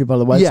the battery, by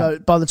the way? Yeah. So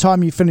by the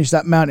time you finish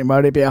that mountain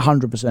road, it'd be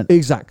 100%.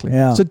 Exactly.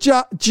 Yeah. So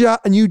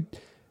and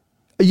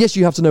yes,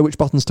 you have to know which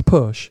buttons to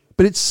push,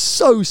 but it's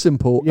so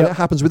simple and it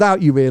happens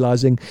without you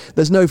realising.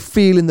 There's no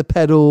feel in the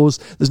pedals.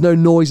 There's no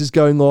noises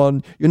going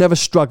on. You're never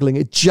struggling.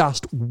 It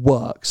just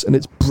works and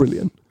it's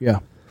brilliant. Yeah.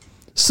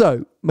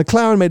 So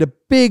McLaren made a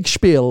big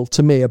spiel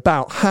to me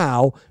about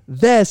how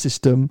their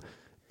system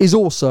is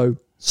also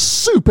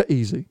super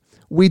easy.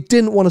 We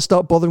didn't want to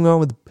start bothering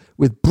around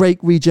with brake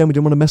regen. We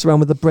didn't want to mess around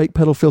with the brake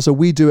pedal feel, so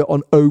we do it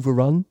on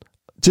overrun,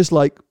 just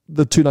like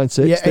the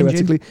 296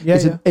 theoretically.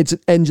 It's an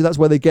engine. That's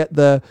where they get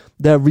their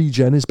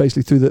regen is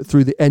basically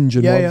through the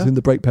engine rather than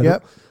the brake pedal.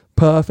 Yep.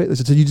 Perfect.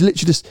 So you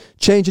literally just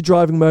change your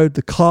driving mode.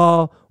 The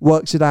car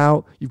works it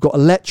out. You've got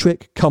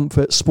electric,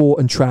 comfort, sport,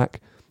 and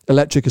track.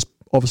 Electric is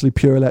obviously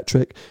pure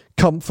electric.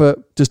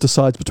 Comfort just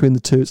decides between the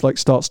two. It's like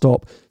start,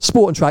 stop.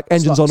 Sport and track,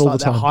 engines on all the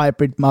time.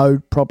 Hybrid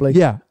mode, probably.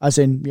 Yeah. As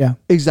in, yeah.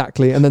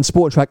 Exactly. And then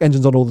sport and track,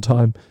 engines on all the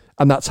time.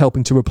 And that's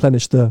helping to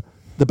replenish the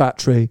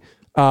battery.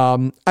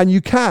 And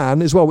you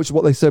can, as well, which is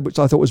what they said, which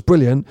I thought was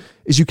brilliant,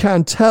 is you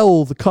can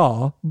tell the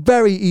car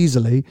very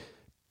easily,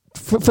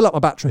 fill up my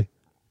battery.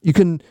 You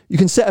can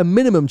set a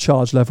minimum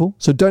charge level,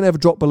 so don't ever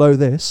drop below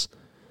this.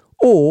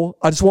 Or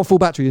I just want full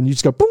battery, and you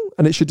just go boom,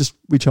 and it should just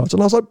recharge.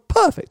 And I was like,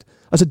 perfect.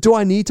 I said, do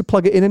I need to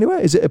plug it in anywhere?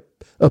 Is it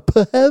a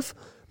PHEV?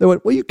 They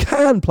went, well, you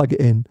can plug it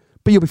in,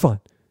 but you'll be fine.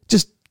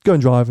 Just go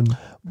and drive. And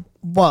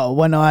well,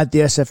 when I had the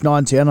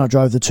SF90 and I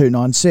drove the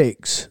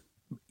 296,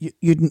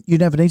 you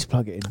never need to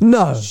plug it in.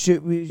 No,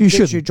 you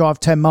should. You drive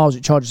 10 miles,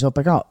 it charges itself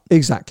back up.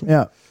 Exactly.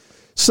 Yeah.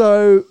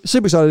 So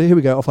super excited. Here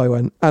we go. Off I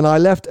went, and I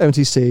left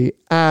MTC,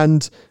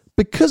 and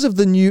because of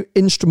the new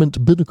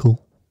instrument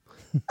binnacle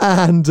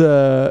and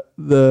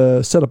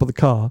the setup of the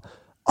car,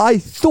 I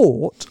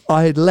thought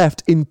I had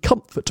left in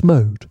comfort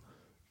mode,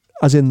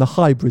 as in the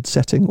hybrid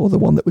setting, or the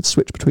one that would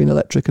switch between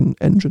electric and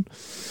engine.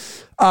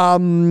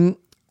 And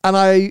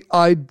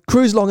I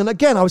cruised along, and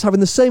again, I was having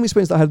the same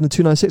experience that I had in the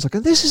 296.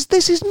 Like,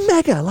 this is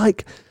mega.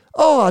 Like,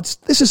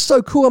 this is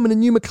so cool. I'm in a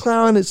new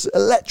McLaren. It's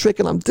electric,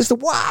 and I'm just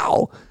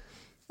wow.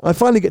 I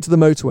finally get to the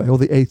motorway, or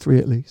the A3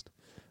 at least,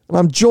 and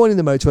I'm joining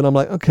the motorway, and I'm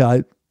like,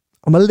 okay,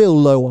 I'm a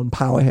little low on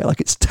power here. Like,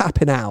 it's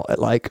tapping out at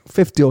like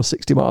 50 or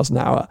 60 miles an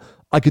hour.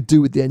 I could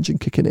do with the engine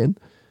kicking in,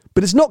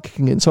 but it's not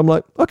kicking in. So I'm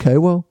like, okay,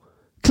 well,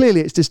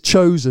 clearly it's just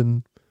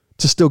chosen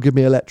to still give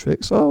me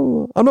electric.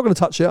 So I'm not going to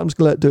touch it. I'm just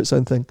going to let it do its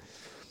own thing.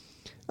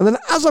 And then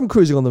as I'm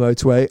cruising on the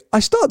motorway,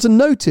 I start to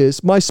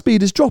notice my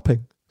speed is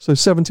dropping. So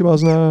 70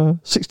 miles an hour,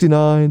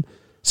 69,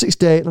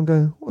 68. And I'm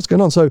going, what's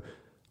going on? So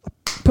I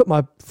put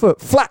my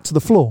foot flat to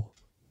the floor.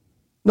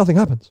 Nothing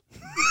happens.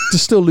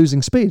 Just still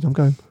losing speed. I'm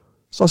going,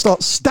 so I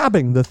start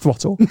stabbing the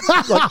throttle.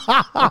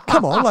 Like,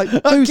 come on, like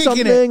do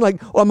something.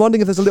 Like, I'm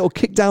wondering if there's a little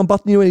kick down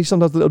button. You know,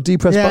 sometimes a little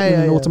depress button in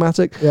an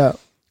automatic. Yeah.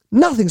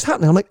 Nothing's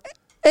happening. I'm like,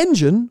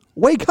 engine,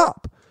 wake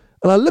up.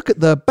 And I look at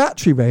the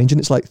battery range and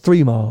it's like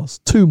 3 miles,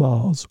 2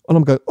 miles. And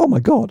I'm going, oh my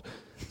God.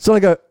 So I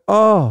go,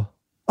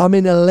 I'm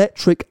in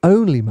electric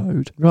only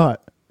mode. Right.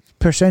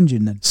 Push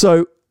engine then.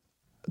 So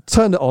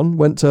turned it on,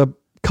 went to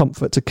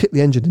comfort to kick the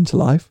engine into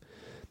life.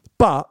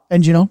 But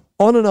engine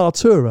on an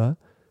Artura,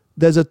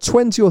 there's a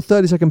 20 or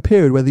 30 second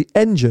period where the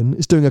engine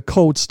is doing a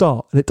cold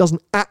start and it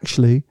doesn't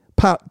actually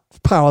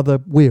power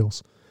the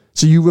wheels.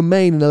 So you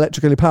remain in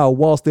electric only power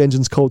whilst the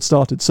engine's cold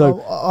started. So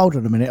hold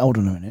on a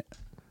minute.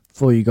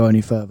 Before you go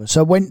any further.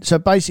 So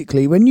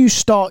basically, when you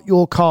start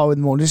your car in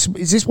the morning,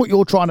 is this what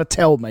you're trying to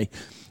tell me?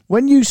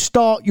 When you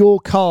start your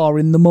car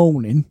in the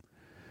morning,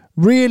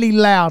 really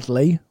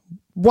loudly,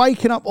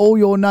 waking up all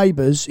your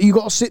neighbours, you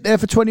got to sit there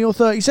for 20 or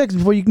 30 seconds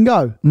before you can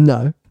go?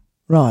 No.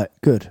 Right,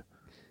 good.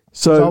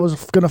 So I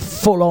was going to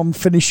full on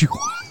finish you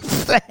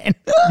off then.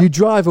 You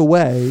drive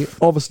away,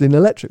 obviously in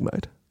electric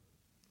mode.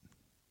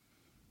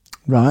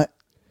 Right.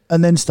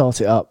 And then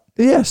start it up.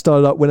 Yeah,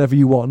 start it up whenever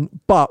you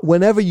want. But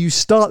whenever you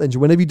start the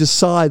engine, whenever you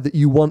decide that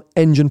you want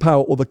engine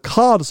power, or the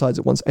car decides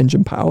it wants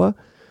engine power,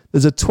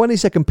 there's a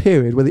 20-second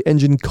period where the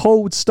engine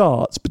cold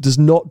starts but does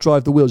not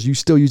drive the wheels. You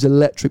still use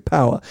electric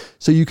power.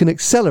 So you can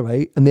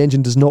accelerate and the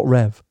engine does not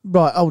rev.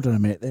 Right, hold on a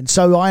minute then.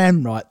 So I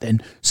am right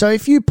then. So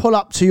if you pull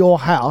up to your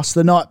house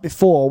the night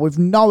before with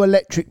no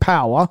electric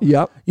power,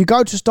 you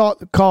go to start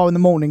the car in the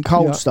morning,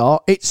 cold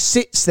start, it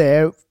sits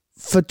there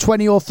for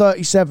 20 or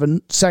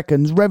 37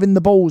 seconds, revving the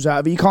balls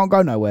out of it. You can't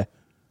go nowhere.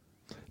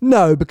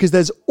 No, because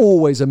there's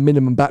always a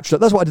minimum battery.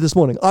 That's what I did this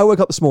morning. I woke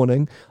up this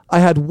morning. I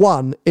had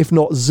 1, if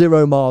not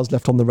 0 miles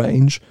left on the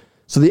range.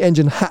 So the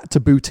engine had to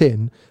boot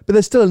in. But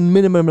there's still a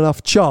minimum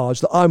enough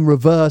charge that I'm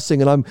reversing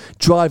and I'm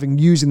driving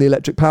using the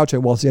electric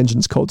powertrain whilst the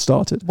engine's cold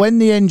started. When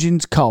the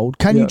engine's cold,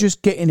 can you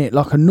just get in it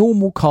like a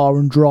normal car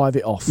and drive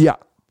it off? Yeah.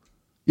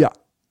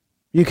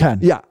 You can.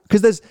 Yeah,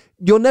 because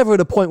you're never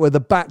at a point where the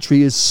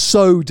battery is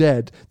so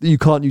dead that you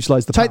can't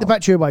utilise the power. Take the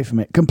battery away from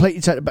it.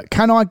 Completely take it back.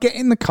 Can I get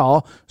in the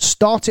car,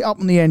 start it up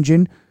on the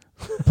engine,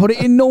 put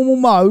it in normal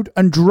mode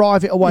and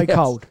drive it away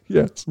cold?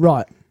 Yes.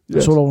 Right.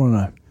 That's all I want to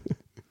know.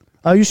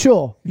 Are you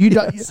sure? You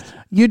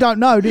don't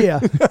know, do you?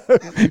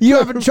 You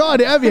haven't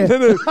tried it, have you?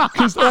 No,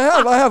 because I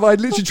have. I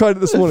literally tried it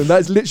this morning.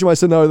 That's literally my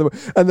scenario.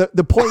 And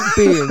the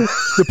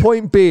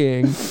point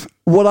being,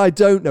 what I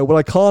don't know, what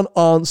I can't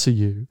answer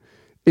you,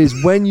 is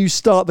when you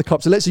start the car.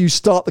 So let's say you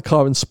start the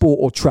car in sport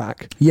or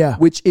track,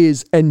 which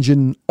is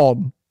engine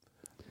on.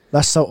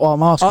 That's what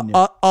I'm asking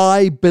you.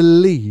 I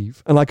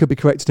believe, and I could be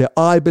corrected here,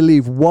 I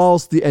believe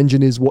whilst the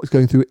engine is what's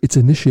going through its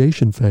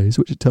initiation phase,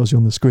 which it tells you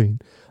on the screen,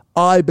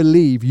 I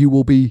believe you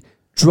will be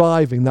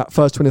driving that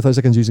first 20 or 30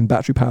 seconds using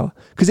battery power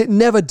because it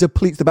never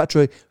depletes the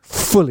battery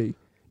fully.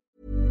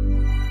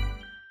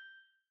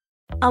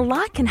 A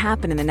lot can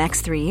happen in the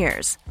next 3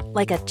 years.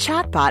 Like a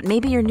chatbot may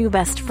be your new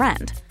best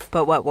friend.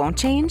 But what won't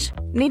change?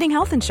 Needing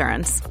health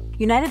insurance.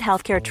 United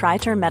Healthcare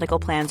Tri-Term Medical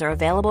Plans are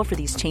available for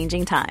these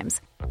changing times.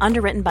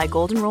 Underwritten by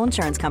Golden Rule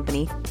Insurance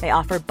Company, they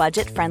offer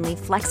budget-friendly,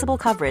 flexible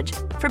coverage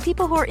for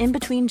people who are in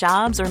between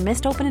jobs or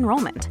missed open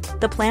enrollment.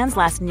 The plans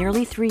last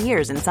nearly 3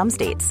 years in some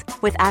states,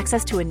 with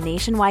access to a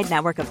nationwide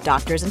network of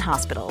doctors and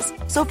hospitals.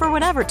 So for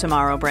whatever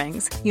tomorrow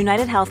brings,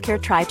 United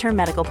Healthcare Tri-Term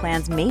Medical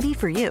Plans may be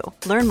for you.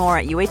 Learn more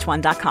at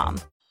uh1.com.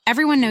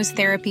 Everyone knows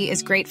therapy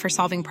is great for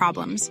solving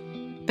problems.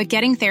 But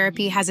getting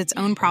therapy has its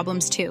own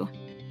problems too,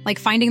 like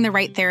finding the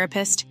right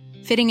therapist,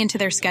 fitting into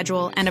their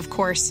schedule, and of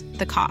course,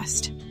 the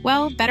cost.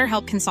 Well,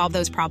 BetterHelp can solve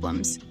those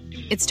problems.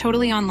 It's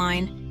totally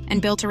online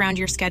and built around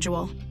your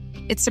schedule.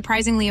 It's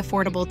surprisingly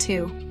affordable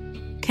too.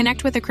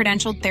 Connect with a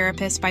credentialed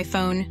therapist by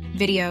phone,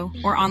 video,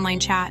 or online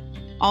chat,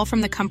 all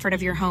from the comfort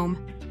of your home.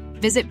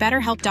 Visit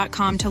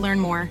BetterHelp.com to learn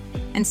more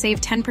and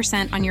save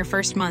 10% on your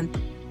first month.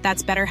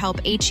 That's BetterHelp,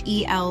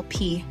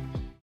 H-E-L-P.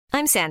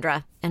 I'm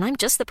Sandra, and I'm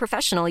just the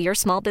professional your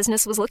small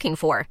business was looking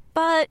for.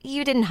 But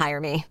you didn't hire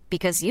me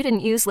because you didn't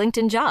use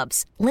LinkedIn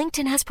Jobs.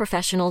 LinkedIn has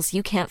professionals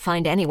you can't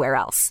find anywhere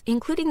else,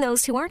 including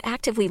those who aren't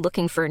actively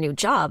looking for a new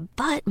job,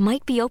 but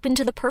might be open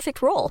to the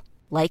perfect role,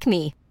 like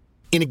me.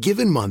 In a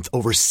given month,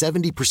 over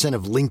 70%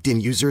 of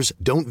LinkedIn users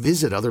don't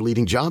visit other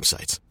leading job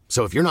sites.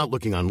 So if you're not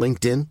looking on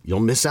LinkedIn, you'll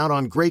miss out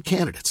on great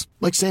candidates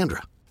like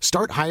Sandra.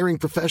 Start hiring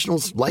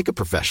professionals like a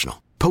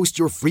professional. Post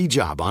your free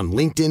job on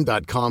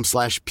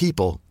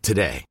linkedin.com/people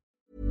today.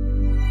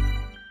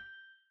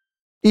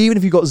 Even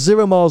if you've got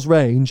 0 miles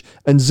range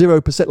and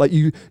 0%, like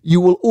you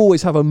will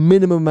always have a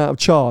minimum amount of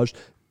charge.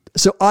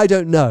 So I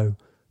don't know,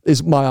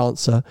 is my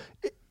answer.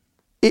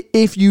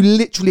 If you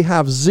literally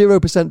have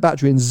 0%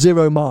 battery and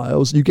 0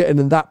 miles, you get in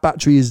and that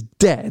battery is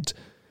dead.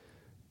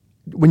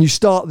 When you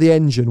start the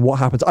engine, what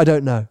happens? I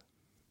don't know.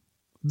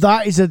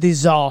 That is a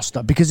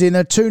disaster because in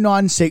a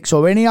 296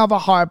 or any other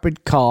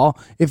hybrid car,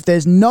 if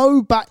there's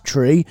no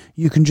battery,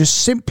 you can just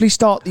simply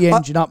start the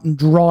engine up and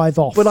drive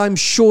off. But I'm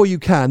sure you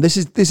can. This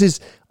is.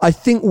 I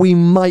think we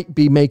might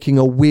be making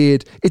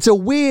it's a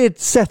weird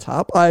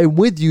setup. I'm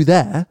with you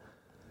there,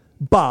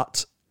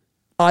 but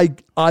I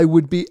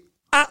would be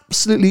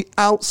absolutely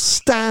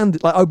outstanding.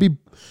 Like I would be.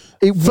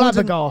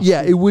 Flabbergasted.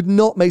 Yeah, it would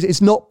not make.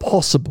 It's not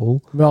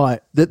possible, right?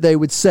 That they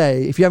would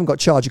say if you haven't got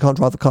charge, you can't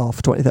drive the car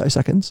for 20, 30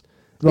 seconds.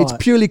 Right. It's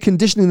purely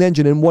conditioning the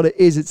engine, and what it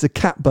is, it's a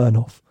cap burn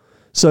off.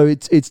 So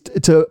it's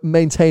to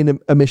maintain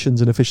emissions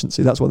and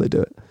efficiency. That's why they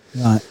do it.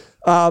 Right.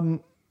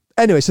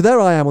 Anyway, so there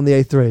I am on the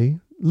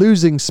A3,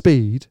 losing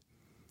speed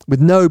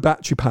with no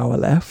battery power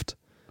left,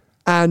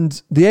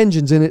 and the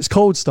engine's in its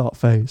cold start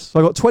phase. So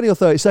I got 20 or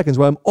 30 seconds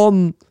where I'm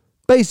on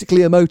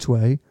basically a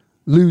motorway,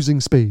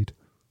 losing speed.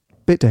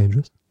 Bit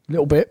dangerous. A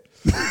little bit.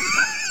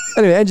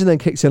 Anyway, engine then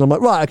kicks in. I'm like,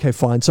 right, okay,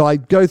 fine. So I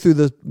go through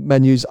the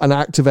menus and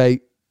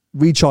activate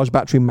recharge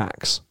battery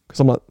max because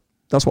I'm like,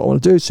 that's what I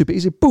want to do. Super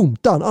easy. Boom,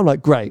 done. I'm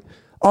like, great.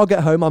 I'll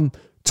get home. I'm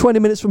 20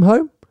 minutes from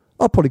home.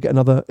 I'll probably get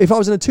another. If I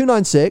was in a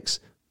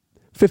 296,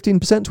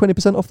 15%,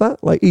 20% off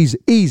that, like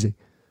easy.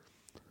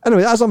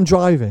 Anyway, as I'm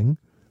driving,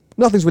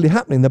 nothing's really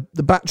happening.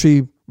 The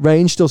battery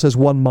range still says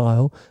 1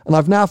 mile, and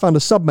I've now found a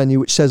sub menu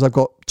which says I've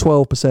got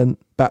 12%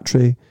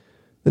 battery,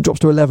 then drops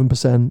to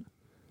 11%,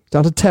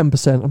 down to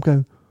 10%. I'm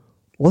going,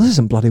 well, this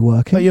isn't bloody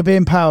working. But you're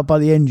being powered by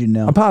the engine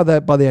now. I'm powered there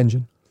by the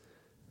engine.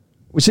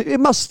 Which it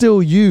must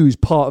still use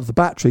part of the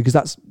battery because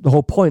that's the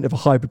whole point of a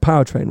hybrid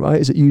powertrain,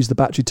 right? Is it use the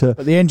battery to...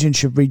 But the engine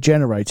should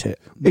regenerate it.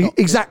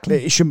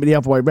 Exactly. It shouldn't be the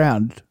other way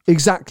around.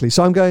 Exactly.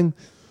 So I'm going,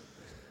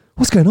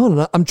 what's going on?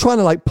 And I'm trying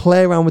to like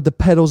play around with the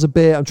pedals a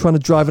bit. I'm trying to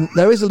drive, and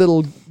there is a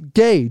little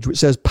gauge which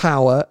says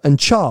power and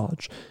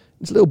charge.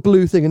 It's a little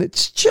blue thing, and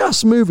it's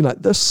just moving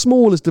like the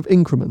smallest of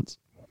increments.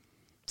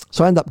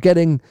 So I end up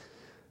getting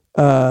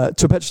to a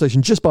petrol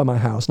station just by my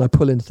house, and I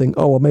pull in to think,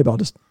 oh, well, maybe I'll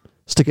just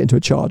stick it into a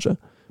charger.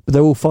 But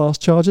they're all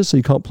fast chargers, so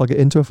you can't plug it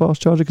into a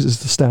fast charger because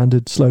it's the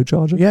standard slow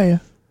charger. Yeah.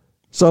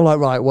 So I'm like,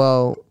 right,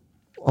 well,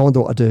 I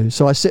wonder what I do.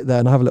 So I sit there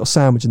and I have a little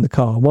sandwich in the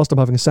car. And whilst I'm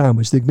having a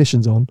sandwich, the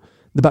ignition's on.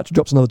 The battery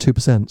drops another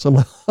 2%. So I'm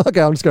like,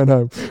 okay, I'm just going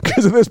home.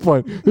 Because at this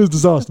point, it was a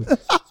disaster.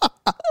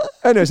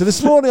 Anyway, so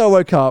this morning I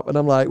woke up and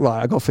I'm like,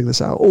 right, I got to figure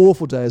this out.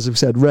 Awful day, as we've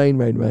said,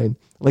 rain. And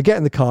I get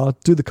in the car,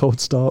 do the cold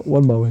start,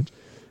 one moment.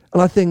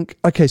 And I think,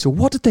 okay, so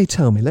what did they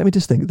tell me? Let me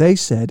just think. They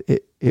said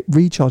it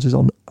recharges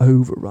on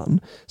overrun.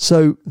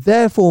 So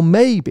therefore,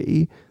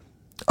 maybe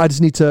I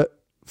just need to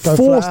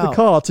force the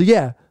car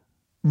to,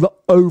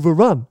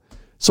 overrun.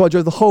 So I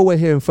drove the whole way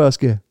here in first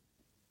gear.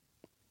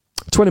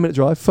 20-minute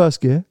drive,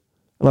 first gear.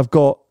 And I've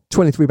got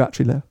 23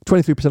 battery left,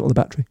 23% on the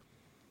battery.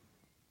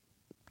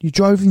 You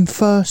drove in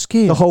first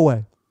gear? The whole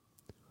way.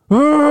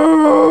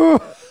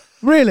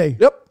 Really?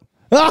 Yep.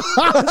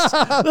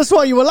 That's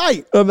why you were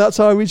late. And that's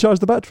how I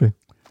recharged the battery.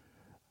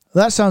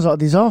 That sounds like a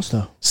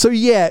disaster. So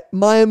yeah,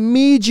 my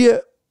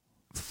immediate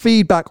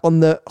feedback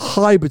on the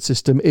hybrid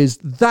system is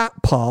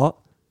that part,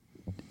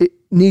 it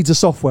needs a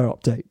software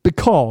update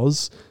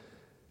because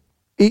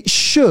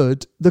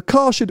the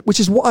car should,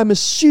 which is what I'm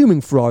assuming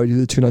Ferrari do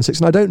the 296,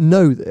 and I don't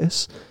know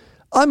this,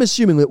 I'm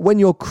assuming that when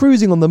you're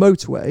cruising on the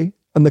motorway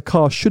and the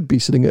car should be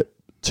sitting at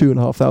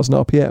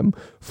 2,500 RPM,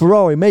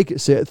 Ferrari make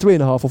it sit at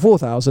 3,500 or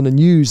 4,000 and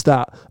use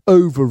that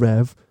over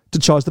rev to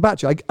charge the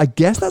battery. I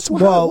guess that's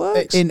how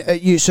it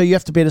works. So you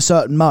have to be in a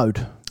certain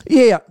mode.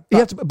 Yeah.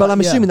 But I'm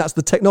assuming that's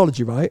the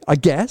technology, right? I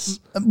guess.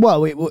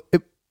 Well,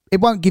 it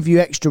won't give you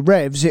extra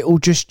revs. It will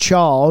just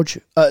charge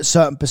at a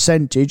certain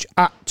percentage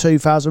at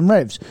 2,000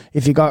 revs.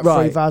 If you go at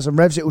 3,000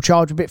 revs, it will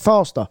charge a bit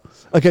faster.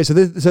 Okay, so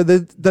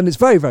then it's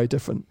very, very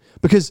different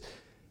because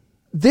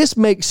this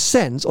makes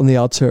sense on the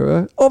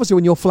Artura. Obviously,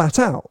 when you're flat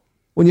out.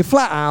 When you're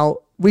flat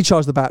out,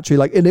 recharge the battery,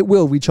 and it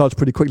will recharge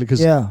pretty quickly because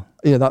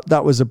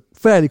that was a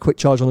fairly quick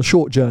charge on a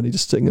short journey,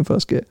 just sitting in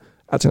first gear,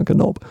 acting like a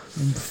knob.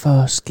 In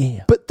first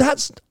gear. But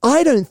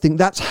I don't think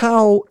that's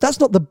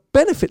not the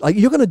benefit. Like,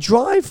 you're going to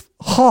drive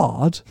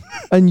hard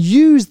and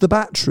use the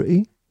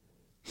battery.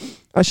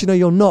 Actually, no,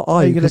 you're not,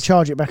 are you? You're going to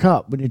charge it back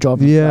up when you're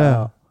driving flat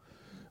out.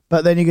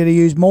 But then you're going to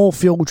use more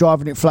fuel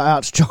driving it flat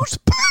out to charge the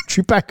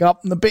battery back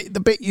up, and the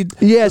bit you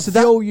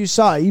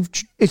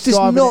saved. It's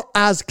just not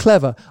as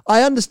clever.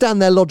 I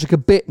understand their logic a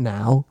bit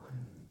now,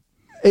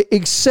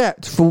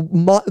 except for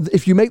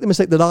if you make the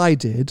mistake that I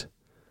did,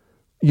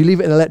 you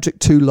leave it in electric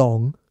too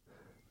long,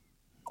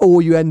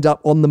 or you end up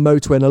on the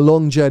motorway in a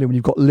long journey when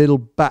you've got little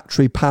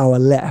battery power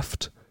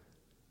left.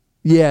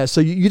 Yeah,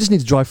 so you just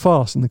need to drive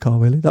fast in the car.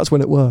 Really, that's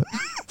when it works.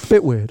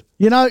 Bit weird.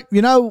 You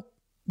know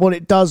what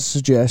it does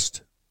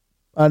suggest.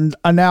 And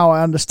now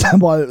I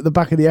understand why the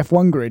back of the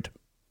F1 grid.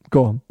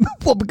 Go on.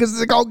 Well, because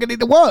they can't get it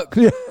to work.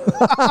 Yeah.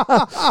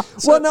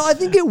 Well, no, I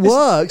think it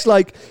works.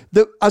 I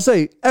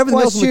say, everything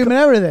else. It's human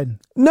error then?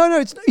 No,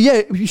 it's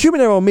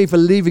human error on me for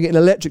leaving it in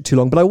electric too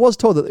long. But I was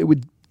told that it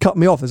would cut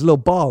me off. There's a little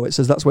bar where it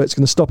says that's where it's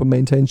going to stop and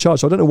maintain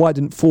charge. So I don't know why I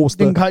didn't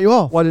cut you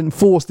off. Why I didn't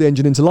force the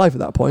engine into life at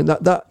that point.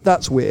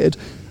 That's weird.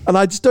 And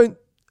I just don't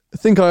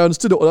think I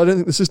understood it. I don't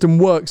think the system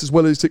works as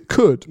well as it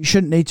could. You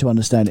shouldn't need to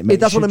understand it, mate.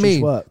 That's what I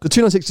mean. The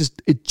 296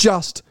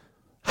 just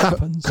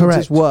happens. Correct. It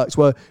just works.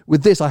 Where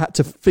with this, I had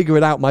to figure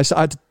it out myself.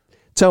 I had to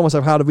tell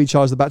myself how to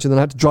recharge the battery, then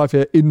I had to drive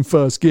here in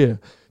first gear.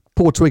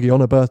 Poor Twiggy on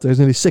her birthday was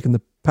nearly sick in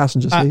the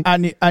passenger seat.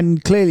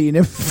 And clearly you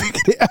never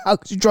figured it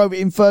out because you drove it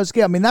in first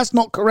gear. I mean, that's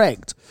not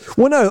correct.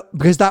 Well, no,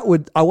 because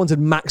I wanted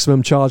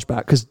maximum charge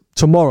back because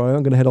tomorrow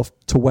I'm going to head off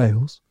to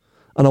Wales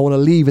and I want to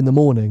leave in the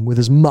morning with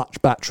as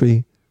much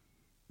battery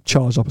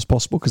charged up as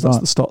possible because that's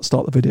the start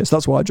of the video. So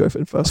that's why I drove it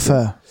in first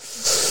gear.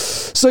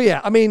 So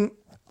yeah, I mean,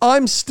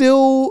 I'm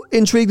still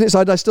intrigued and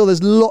excited.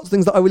 There's lots of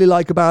things that I really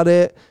like about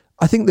it.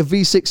 I think the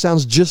V6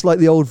 sounds just like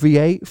the old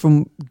V8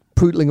 from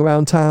pootling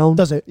around town.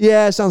 Does it?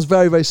 Yeah, it sounds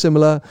very, very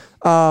similar.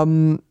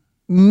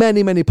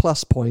 Many, many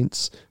plus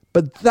points.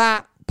 But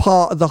that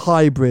part of the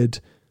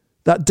hybrid,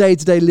 that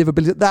day-to-day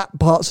livability, that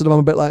part sort of I'm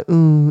a bit like,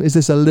 is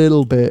this a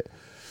little bit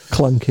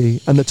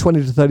clunky? And the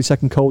 20 to 30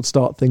 second cold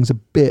start thing's a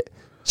bit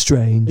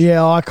strange.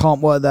 Yeah, I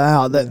can't work that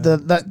out.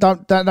 That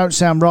don't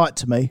sound right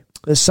to me.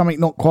 There's something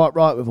not quite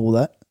right with all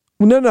that.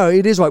 Well, no,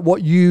 it is right.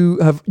 What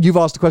you've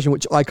asked a question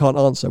which I can't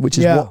answer, which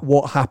is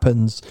what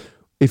happens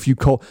if you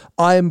call.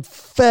 I am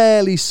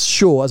fairly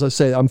sure, as I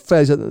say,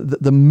 that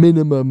the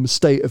minimum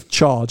state of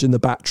charge in the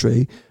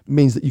battery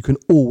means that you can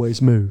always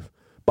move.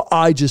 But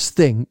I just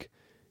think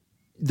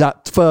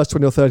that first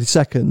 20 or 30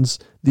 seconds,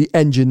 the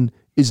engine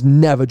is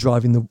never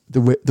driving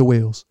the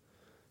wheels.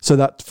 So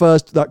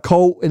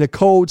in a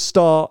cold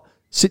start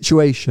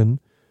situation,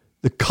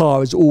 the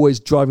car is always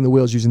driving the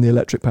wheels using the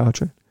electric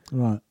powertrain.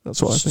 Right.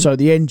 That's what I think. So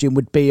the engine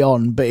would be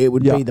on, but it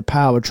would be the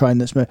powertrain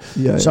that's moving.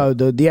 Yeah, so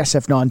the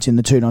SF90 and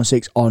the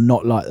 296 are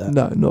not like that.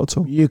 No, not at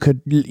all. You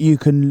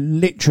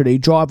can literally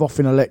drive off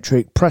in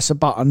electric, press a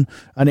button,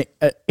 and it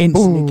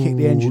instantly kick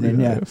the engine in.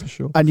 Yeah, for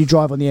sure. And you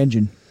drive on the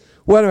engine.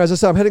 Well, anyway, as I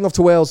said, I'm heading off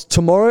to Wales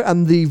tomorrow,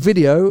 and the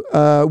video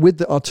with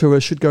the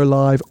Artura should go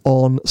live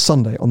on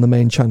Sunday on the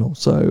main channel.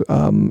 So,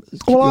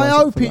 I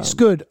hope it's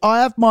good.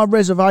 I have my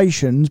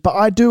reservations, but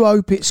I do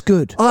hope it's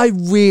good. I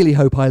really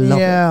hope I love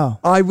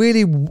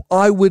it.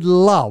 I would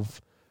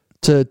love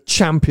to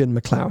champion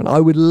McLaren.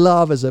 I would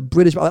love, as a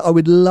British, I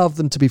would love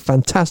them to be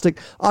fantastic.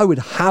 I would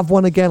have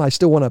one again. I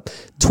still want a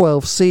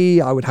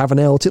 12C. I would have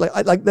an LT.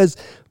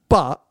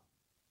 But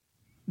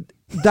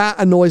that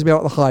annoys me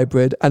about the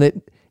hybrid, and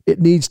it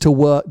needs to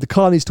work. The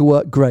car needs to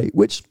work great,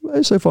 which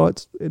so far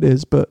it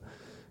is, but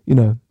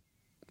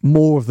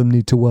more of them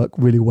need to work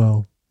really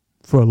well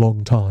for a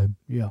long time.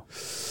 Yeah.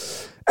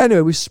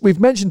 Anyway, we've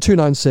mentioned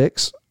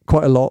 296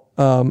 quite a lot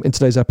in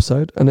today's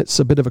episode, and it's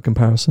a bit of a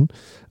comparison.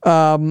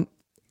 And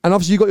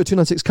obviously you got your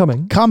 296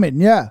 coming.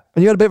 Yeah.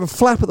 And you had a bit of a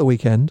flap at the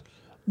weekend.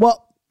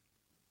 Well,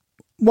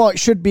 it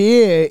should be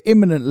here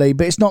imminently,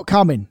 but it's not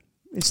coming.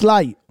 It's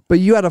late. But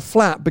you had a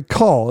flap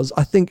because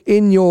I think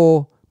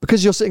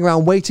because you're sitting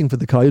around waiting for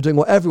the car, you're doing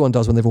what everyone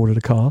does when they've ordered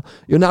a car.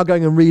 You're now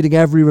going and reading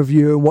every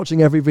review and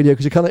watching every video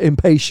because you're kind of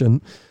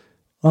impatient.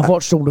 I've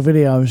watched all the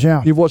videos,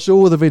 yeah. You've watched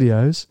all the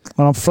videos.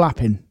 And I'm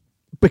flapping.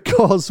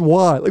 Because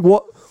why? Like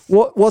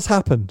what's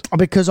happened?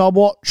 Because I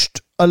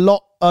watched a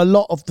lot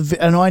of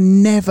and I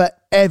never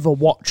ever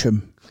watch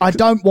them. I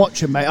don't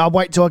watch them, mate. I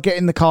wait till I get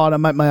in the car and I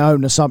make my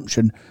own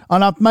assumption.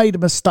 And I've made a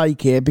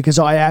mistake here because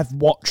I have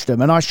watched them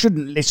and I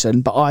shouldn't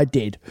listen, but I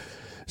did.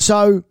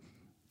 So,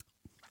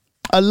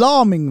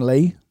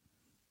 alarmingly,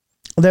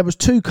 there was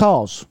 2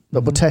 cars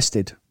that were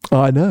tested.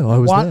 I know, I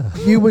was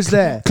there. You was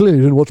there. Clearly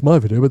you didn't watch my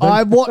video, but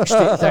I watched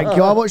it, thank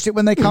you. I watched it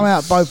when they come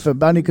out, both of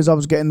them, only because I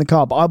was getting the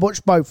car. But I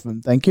watched both of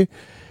them, thank you.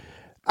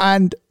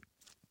 And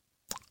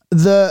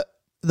the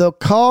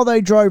car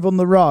they drove on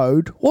the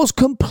road was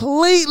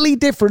completely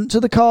different to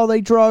the car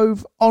they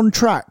drove on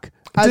track.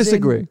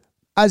 Disagree.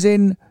 That's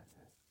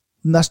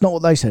not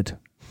what they said.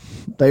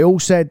 They all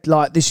said,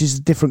 like, this is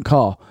a different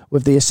car.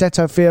 With the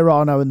Assetto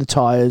Fiorano and the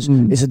tyres,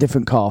 it's a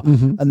different car.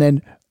 Mm-hmm. And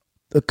then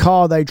the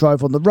car they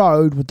drove on the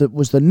road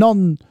was the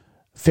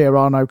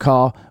non-Fiorano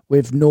car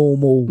with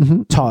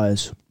normal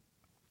tyres.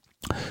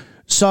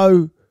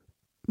 So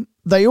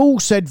they all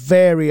said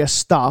various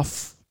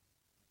stuff,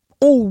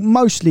 all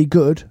mostly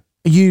good.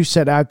 You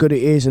said how good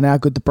it is and how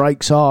good the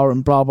brakes are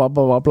and blah, blah,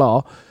 blah, blah,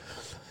 blah.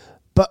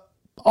 But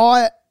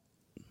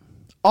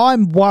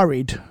I'm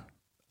worried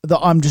that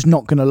I'm just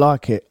not going to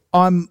like it.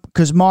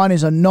 Because mine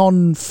is a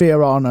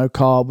non-Fiorano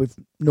car with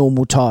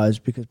normal tyres,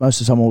 because most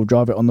of the time I will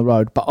drive it on the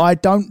road. But I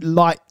don't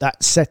like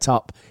that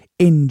setup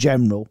in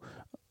general.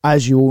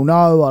 As you all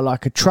know, I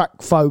like a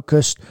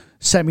track-focused,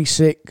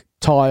 semi-slick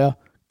tyre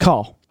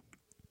car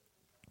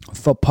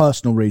for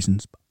personal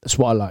reasons. That's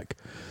what I like.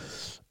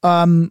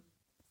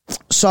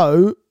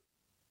 So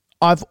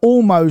I've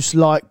almost,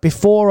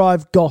 before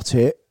I've got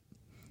it,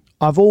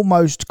 I've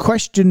almost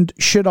questioned,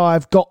 should I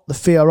have got the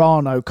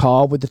Fiorano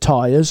car with the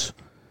tyres?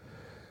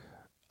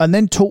 And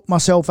then talked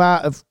myself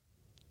out of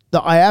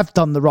that I have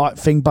done the right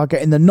thing by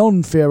getting the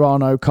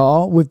non-Fiorano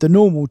car with the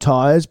normal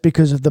tyres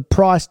because of the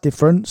price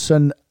difference.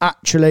 And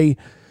actually,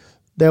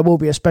 there will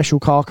be a special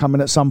car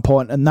coming at some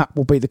point, and that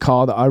will be the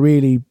car that I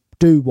really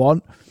do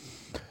want.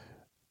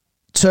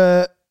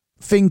 To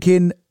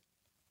thinking,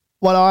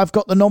 well, I've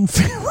got the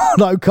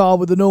non-Fiorano car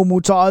with the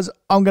normal tyres,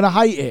 I'm going to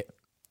hate it.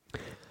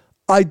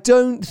 I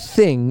don't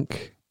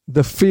think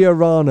the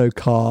Fiorano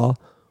car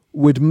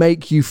would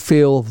make you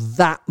feel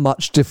that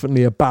much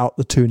differently about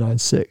the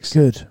 296.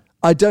 Good.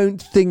 I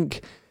don't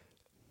think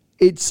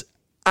it's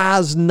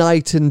as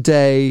night and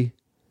day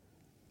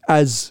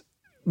as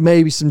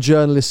maybe some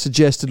journalists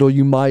suggested, or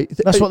you might...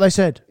 That's what they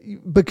said.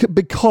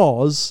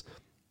 Because,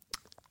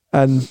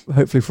 and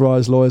hopefully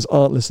Ferrari's lawyers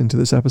aren't listening to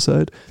this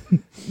episode,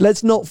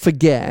 let's not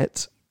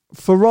forget,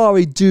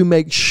 Ferrari do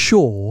make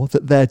sure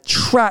that their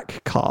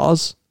track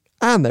cars,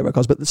 and their road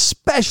cars, but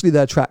especially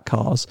their track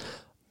cars,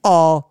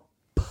 are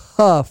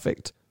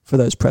perfect for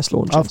those press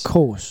launches. Of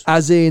course.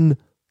 As in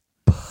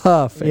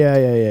perfect.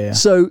 Yeah.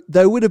 So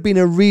there would have been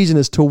a reason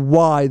as to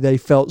why they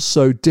felt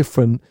so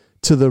different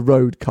to the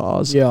road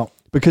cars. Yeah.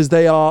 Because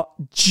they are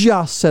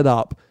just set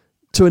up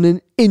to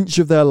an inch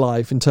of their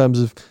life in terms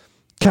of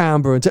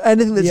camber, and to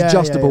anything that's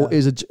adjustable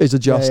is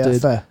adjusted. Yeah,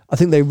 fair. I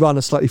think they run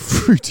a slightly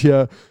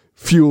fruitier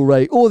fuel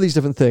rate, all these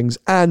different things.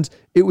 And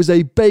it was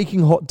a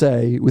baking hot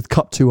day with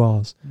Cup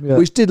 2Rs,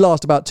 which did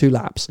last about 2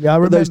 laps. Yeah, I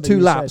remember those 2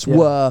 laps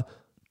were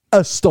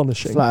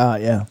astonishing.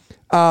 Flat out, yeah.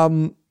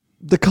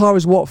 The car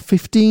is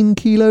 15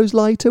 kilos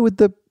lighter with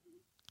the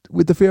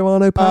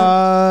Fiorano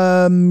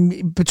pack?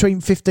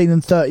 Between 15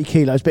 and 30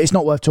 kilos, but it's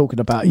not worth talking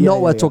about.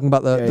 Not worth talking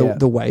about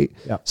the weight.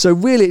 Yeah. So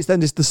really it's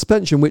the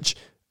suspension, which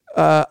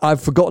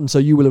I've forgotten, so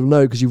you will have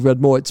known because you've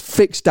read more. It's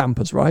fixed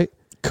dampers, right?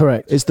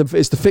 Correct. It's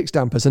the fixed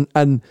dampers,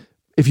 and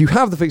if you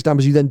have the fixed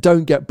dampers, you then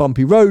don't get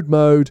bumpy road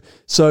mode.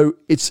 So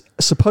it's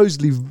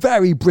supposedly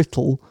very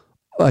brittle.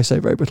 I say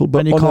very brittle, but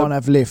and you can't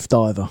have lift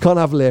either. Can't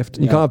have lift,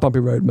 and you can't have bumpy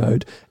road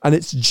mode, and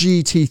it's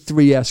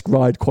GT3-esque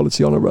ride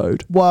quality on a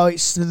road. Well,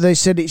 they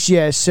said it's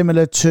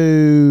similar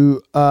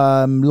to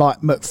like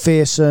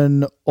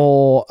McPherson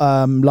or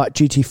like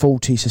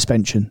GT40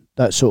 suspension,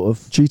 that sort of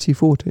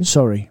GT40.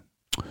 Sorry,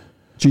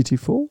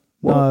 GT4.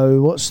 What?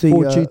 No, what's the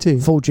Ford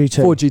GT? Ford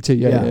GT. Ford GT.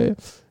 Yeah.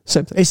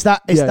 Same thing. It's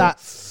that.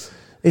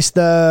 It's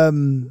the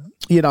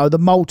the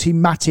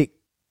Multimatic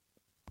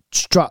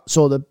struts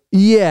or the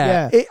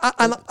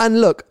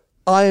and look,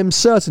 I am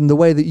certain the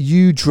way that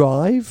you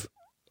drive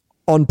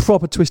on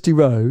proper twisty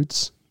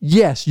roads,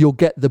 yes, you'll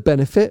get the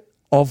benefit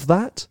of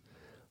that,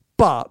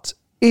 but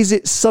is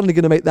it suddenly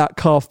going to make that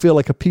car feel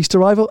like a pista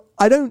rival?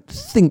 I don't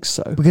think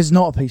so. Because it's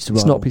not a pista rival.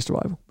 It's not a pista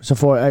rival. It's a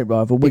 488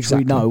 rival,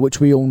 which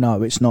we all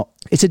know it's not.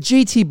 It's a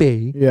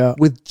GTB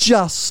with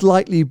just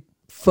slightly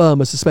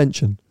firmer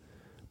suspension.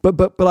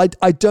 But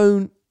I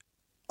don't...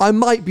 I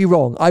might be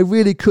wrong. I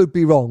really could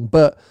be wrong.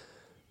 But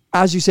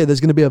as you say, there's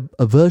going to be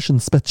a version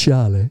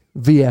speciale,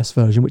 VS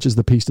version, which is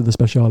the pista, the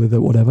speciale, the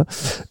whatever,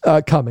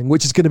 coming,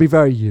 which is going to be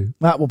very you.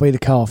 That will be the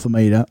car for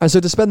me, that. And so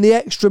to spend the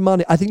extra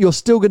money, I think you're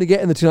still going to get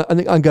in the 296. I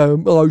think I'm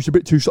going, it's a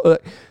bit too...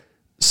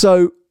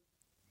 So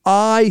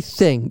I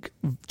think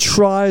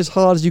try as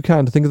hard as you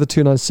can to think of the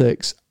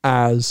 296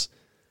 as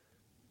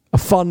a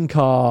fun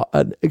car,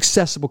 an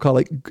accessible car,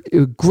 like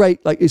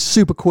great, like it's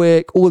super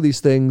quick, all of these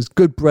things,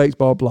 good brakes,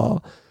 blah, blah,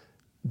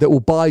 that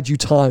will bide you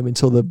time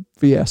until the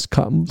VS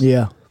comes.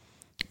 Yeah.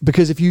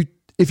 Because if you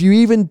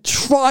even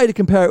try to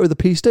compare it with the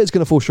pista, it's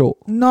going to fall short.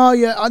 No,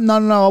 I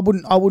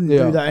wouldn't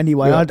do that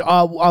anyway. Yeah.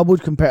 I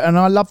would compare, and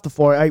I loved the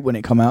 488 when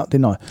it came out,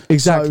 didn't I?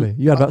 Exactly. So,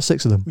 you had about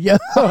 6 of them. Yeah.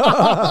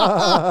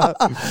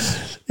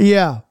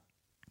 Yeah.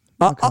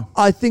 Okay.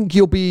 I think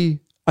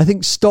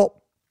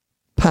stop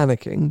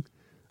panicking.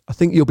 I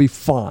think you'll be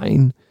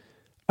fine.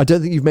 I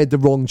don't think you've made the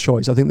wrong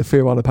choice. I think the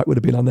Fiorano pack would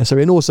have been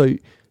unnecessary, and also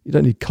you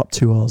don't need Cup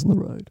 2Rs on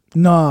the road.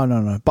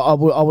 No. But I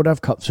would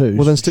have Cup 2s.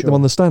 Well, then stick them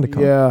on the standard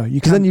car. Yeah,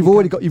 because then you've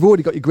already got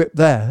your grip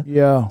there.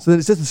 Yeah. So then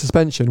it's just the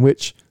suspension,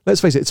 which,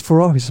 let's face it, it's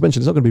Ferrari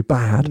suspension. It's not going to be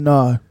bad.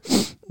 No,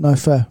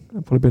 fair.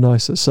 It'll probably be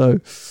nicer. So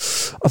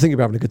I think you'll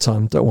be having a good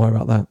time. Don't worry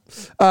about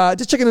that.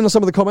 Just checking in on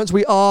some of the comments.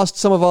 We asked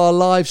some of our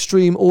live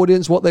stream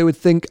audience what they would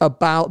think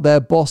about their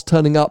boss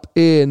turning up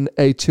in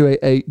a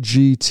 288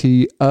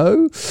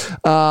 GTO.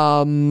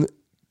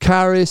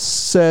 Karis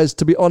says,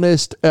 to be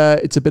honest,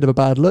 it's a bit of a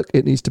bad look.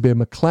 It needs to be a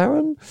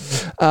McLaren.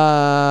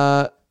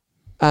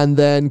 And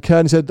then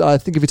Kearney said, I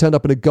think if he turned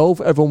up in a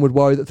Golf, everyone would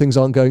worry that things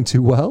aren't going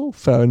too well.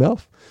 Fair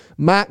enough.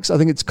 Max, I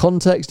think it's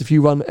context. If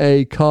you run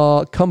a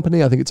car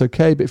company, I think it's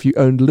okay. But if you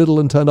owned little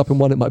and turned up in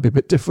one, it might be a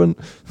bit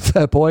different.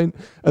 Fair point.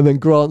 And then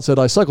Grant said,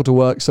 I cycle to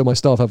work, so my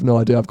staff have no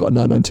idea I've got a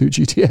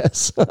 992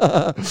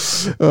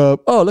 GTS.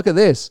 Oh, look at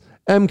this.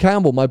 M.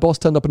 Campbell, my boss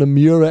turned up in a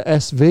Miura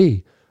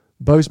SV.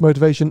 Best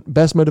motivation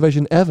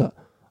ever.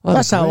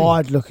 That's how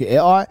I'd look at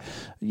it.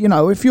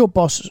 If your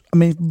boss,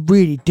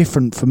 really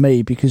different for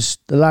me, because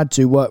the lads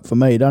who work for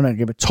me, they don't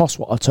give a toss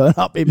what I turn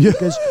up in,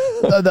 because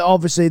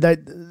obviously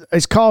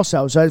it's car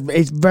sales, so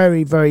it's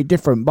very, very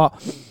different. But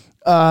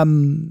I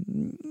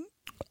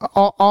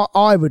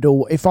would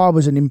if I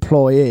was an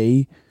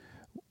employee,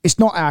 it's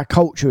not our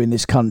culture in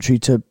this country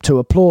to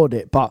applaud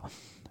it, but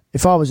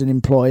if I was an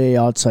employee,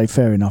 I'd say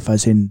fair enough,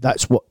 as in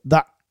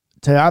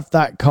to have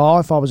that car,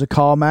 if I was a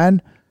car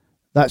man,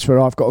 that's where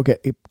I've got to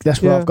get.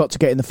 That's where I've got to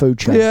get in the food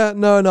chain. Yeah,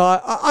 no,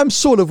 I'm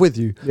sort of with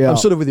you. Yeah. I'm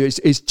sort of with you.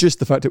 It's just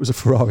the fact it was a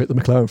Ferrari at the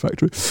McLaren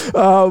factory.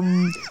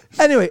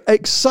 Anyway,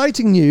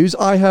 exciting news.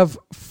 I have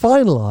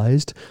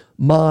finalised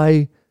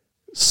my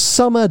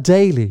summer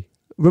daily.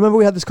 Remember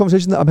we had this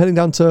conversation that I'm heading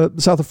down to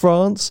the south of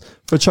France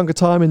for a chunk of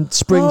time in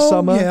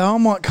summer? Yeah, I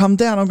might come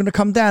down. I'm going to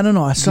come down, aren't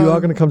I? So, you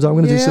are going to come down. I'm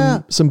going to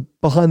do some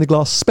behind the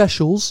glass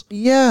specials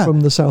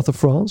from the south of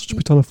France, which will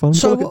be a ton of fun.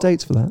 So we'll look at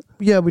dates for that.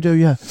 Yeah, we do,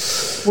 yeah.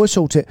 We'll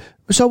sort it.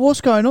 So what's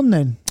going on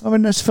then?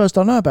 That's the first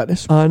I know about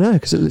this. I know,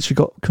 because it literally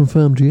got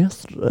confirmed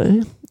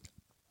yesterday.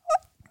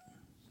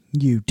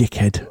 You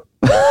dickhead.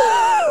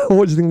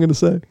 What do you think I'm going to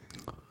say?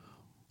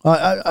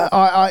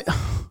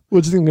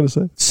 What do you think I'm going to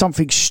say?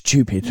 Something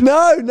stupid.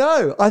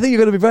 No. I think you're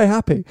going to be very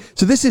happy.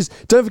 So this is,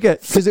 don't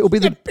forget, because it will be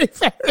the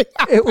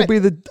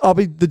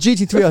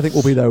GT3. I think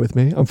will be there with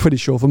me. I'm pretty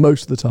sure for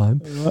most of the time.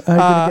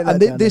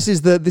 This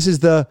is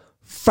the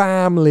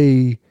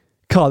family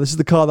car. This is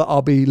the car that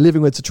I'll be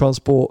living with to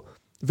transport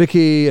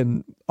Vicky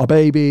and our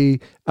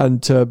baby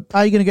and to. How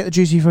are you going to get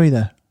the GT3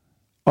 there?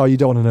 Oh, you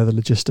don't want to know the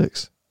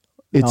logistics.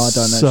 It's I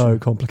don't know, so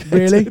complicated.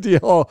 Really?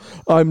 Yeah,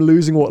 I'm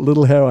losing what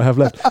little hair I have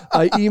left.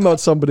 I emailed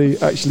somebody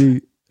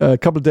actually a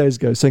couple of days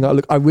ago saying,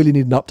 look, I really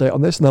need an update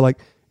on this. And they're like,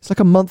 it's like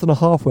a month and a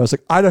half where I was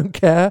like, I don't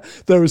care.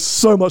 There is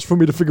so much for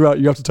me to figure out.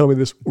 You have to tell me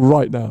this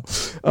right now.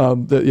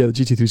 The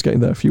GT3 is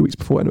getting there a few weeks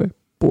before anyway.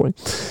 Boring.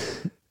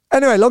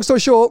 Anyway, long story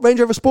short, Range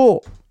Rover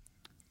Sport.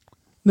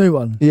 New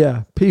one?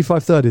 Yeah,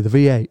 P530, the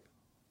V8.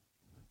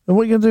 And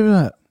what are you going to do with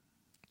that?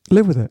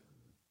 Live with it.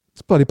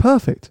 It's bloody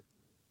perfect.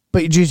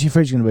 But your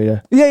GT3 is going to be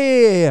there?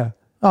 Yeah.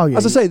 Oh, yeah.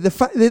 As I say, the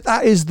fact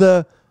that is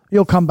the...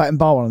 You'll come back and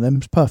buy one of them.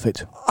 It's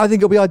perfect. I think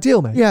it'll be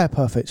ideal, mate. Yeah,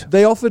 perfect.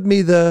 They offered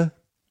me the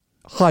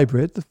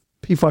hybrid, the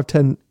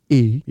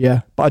P510e.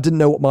 Yeah. But I didn't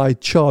know what my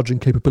charging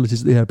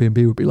capabilities at the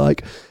Airbnb would be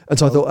like. And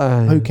so I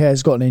thought... who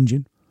cares? Got an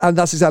engine. And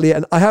that's exactly it.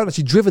 And I haven't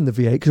actually driven the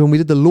V8 because when we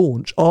did the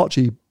launch,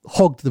 Archie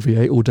hogged the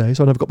V8 all day,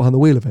 so I never got behind the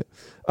wheel of it.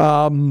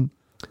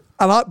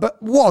 But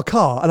what a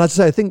car. And I'd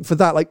say, I think for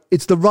that, like,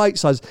 it's the right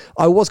size.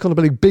 I was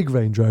contemplating big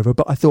Range Rover,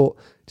 but I thought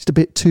just a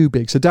bit too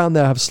big. So down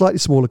there, I have a slightly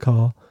smaller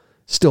car,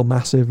 still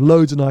massive,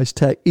 loads of nice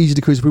tech, easy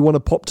to cruise. If we want to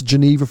pop to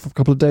Geneva for a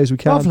couple of days, we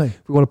can. Lovely.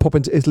 If we want to pop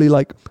into Italy,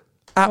 like,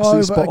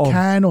 Absolutely spot on.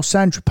 Cannes or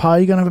Saint-Tropez,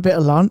 you're going to have a bit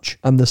of lunch.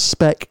 And the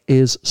spec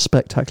is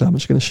spectacular. I'm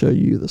just going to show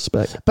you the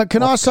spec. But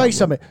can I say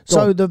something?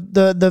 So the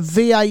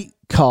V8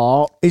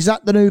 car, is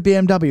that the new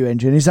BMW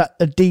engine? Is that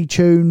the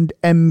detuned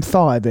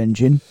M5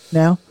 engine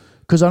now?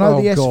 Because I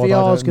know the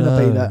SVR is going to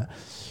be that.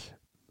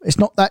 It's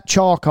not that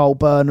charcoal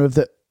burner of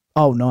the...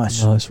 Oh,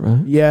 nice. Nice,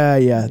 right? Yeah.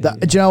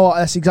 Do you know what?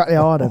 That's exactly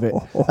how I'd have it.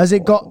 Has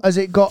it got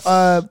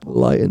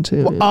light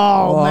interior?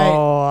 Oh,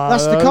 mate.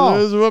 That's the car.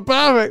 It's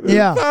perfect.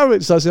 Yeah.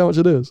 Perfect. So I see how much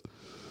it is.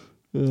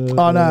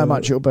 I know how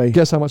much it'll be.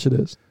 Guess how much it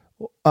is.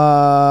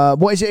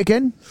 What is it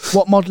again?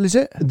 What model is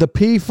it? The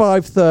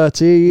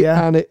P530,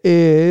 and it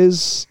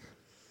is...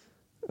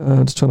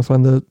 I'm just trying to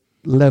find the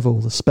level,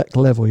 the spec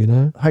level, you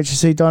know?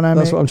 HSC Dynamic.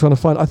 That's what I'm trying to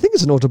find. I think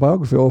it's an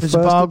autobiography or it's first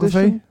a biography?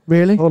 edition.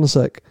 Really? Hold on a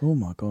sec. Oh,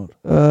 my God.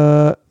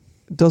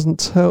 Doesn't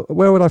tell.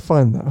 Where would I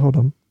find that? Hold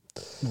on.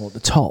 What, the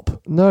top?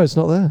 No, it's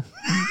not there.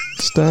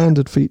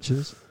 Standard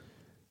features.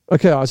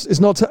 Okay, it's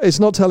not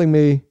telling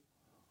me.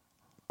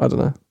 I don't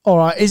know. All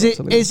right, is it?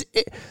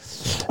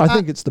 I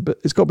think it's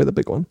it's got to be the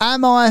big one.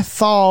 Am I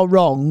far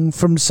wrong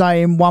from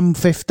saying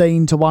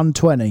 115 to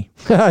 120?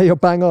 You're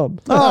bang on.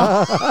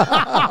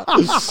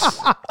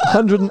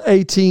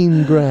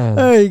 118 grand.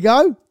 There you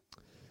go.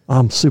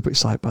 I'm super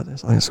excited by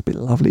this. I think it's going to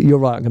be lovely. You're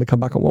right. I'm going to come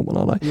back on one,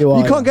 aren't I?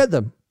 You can't get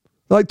them.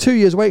 Like 2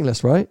 years waiting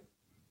list, right?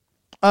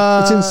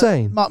 It's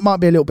insane. Might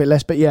be a little bit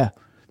less, but yeah,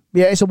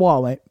 it's a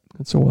while, mate.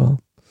 It's a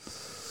while.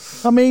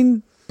 I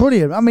mean,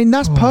 brilliant. I mean,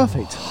 that's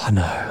perfect. I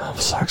know. I'm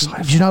so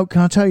excited. Do you know?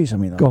 Can I tell you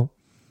something? Though? Go on.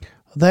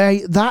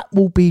 That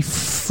will be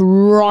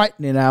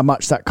frightening how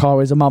much that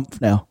car is a month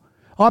now.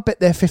 I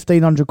bet they're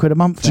 1,500 quid a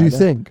month. Do you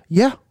think?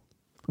 Yeah.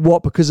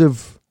 What, because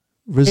of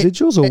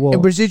residuals or what?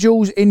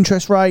 Residuals,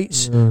 interest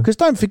rates. Because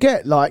don't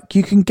forget, like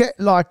you can get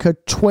like a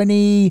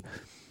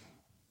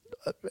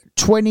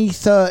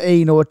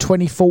 2013 or a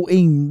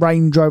 2014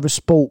 Range Rover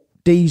Sport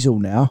diesel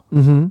now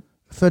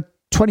for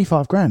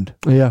 25 grand.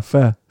 Yeah,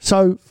 fair.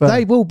 So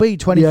they will be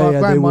 25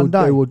 grand one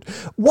day. They would.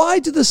 Why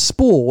do the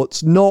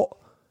sports not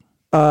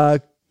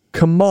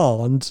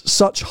command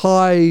such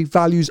high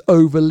values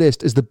over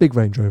list as the big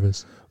Range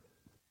Rovers?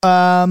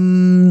 A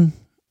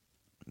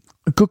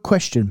good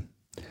question.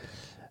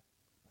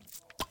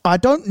 I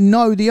don't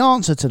know the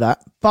answer to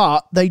that,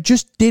 but they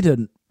just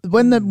didn't.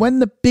 When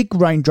the big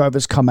Range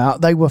Rovers come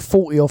out, they were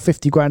 40 or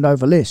 50 grand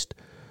over list.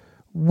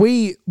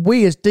 We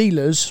as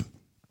dealers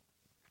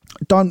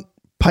don't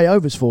pay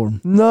overs for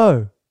them.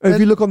 No. If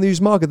you look on the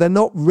used market, they're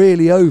not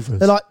really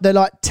overs. They're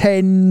like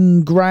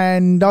 10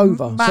 grand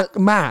over.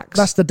 Max.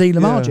 That's the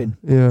dealer margin.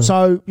 Yeah.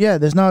 So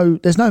there's no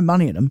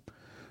money in them.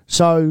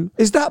 So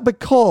is that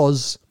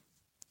because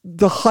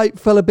the hype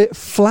fell a bit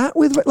flat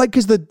with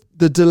because the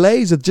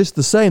delays are just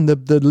the same,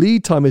 the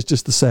lead time is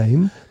just the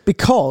same?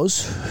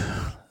 Because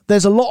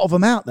there's a lot of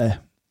them out there.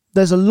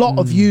 There's a lot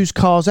of used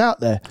cars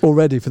out there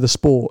already for the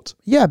sport.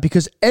 Yeah,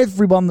 because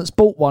everyone that's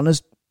bought one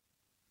has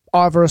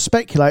either a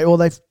speculator or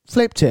they've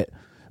flipped it.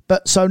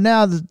 But so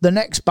now the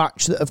next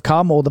batch that have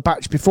come, or the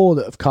batch before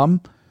that have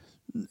come,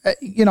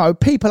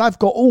 people have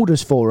got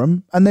orders for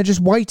them and they're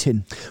just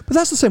waiting. But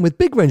that's the same with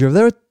big Range Rover.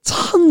 There are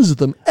tons of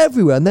them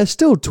everywhere and they're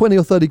still 20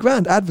 or 30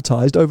 grand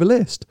advertised over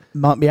list.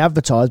 Might be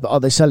advertised, but are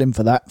they selling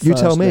for that? You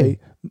tell me.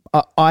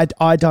 I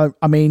don't.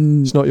 I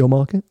mean, it's not your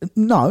market.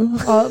 No,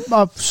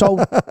 I've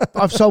sold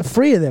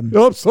 3 of them.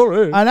 Oh, I'm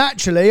sorry. And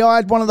actually, I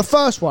had one of the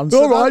first ones.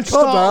 All right,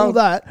 calm down. All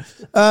that.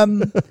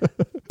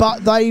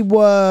 But they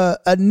were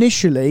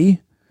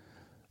initially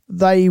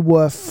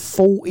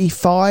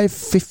 45,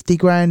 50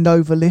 grand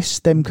over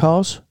list. Them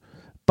cars,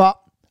 but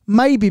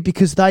maybe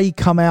because they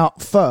come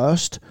out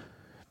first.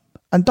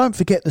 And don't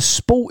forget, the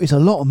sport is a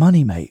lot of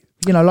money, mate.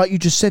 You know, like you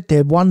just said,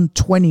 they're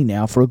 120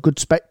 now for a good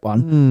spec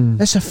one.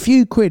 That's a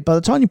few quid. By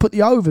the time you put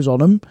the overs on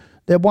them,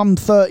 they're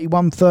 130,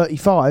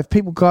 135.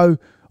 People go,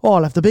 oh,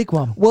 I'll have the big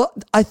one. Well,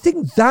 I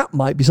think that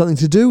might be something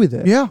to do with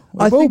it. Yeah,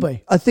 it will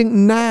be. I think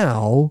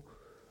now,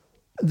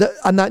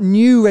 that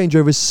new Range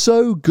Rover is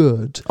so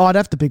good. I'd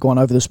have the big one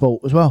over the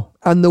Sport as well.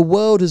 And the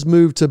world has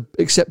moved to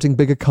accepting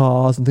bigger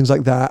cars and things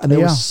like that. And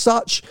there was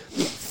such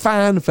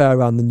fanfare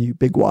around the new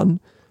big one.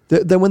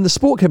 Then when the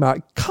Sport came out,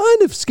 it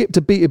kind of skipped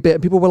a beat a bit.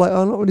 People were like,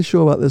 oh, I'm not really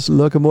sure about this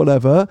look and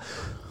whatever.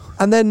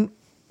 And then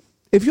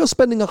if you're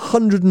spending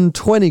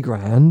 120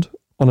 grand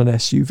on an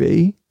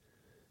SUV,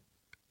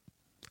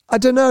 I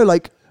don't know,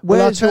 like,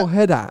 where's your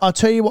head at? I'll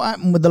tell you what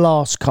happened with the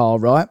last car,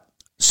 right?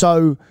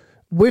 So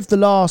with the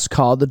last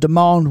car, the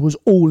demand was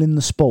all in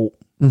the Sport.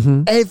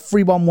 Mm-hmm.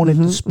 Everyone wanted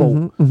the Sport.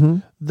 Mm-hmm. Mm-hmm.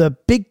 The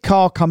big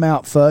car come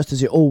out first,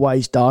 as it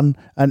always done,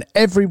 and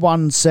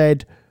everyone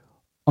said,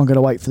 I'm going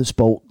to wait for the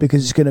Sport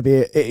because it's going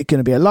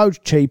to be a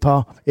load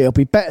cheaper. It'll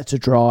be better to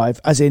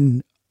drive. As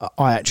in,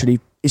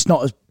 it's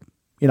not as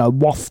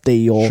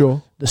wafty,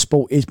 or the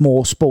Sport is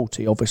more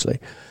sporty, obviously.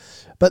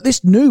 But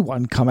this new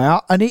one come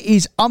out and it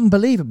is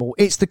unbelievable.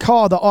 It's the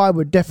car that I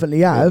would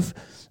definitely have,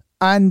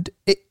 and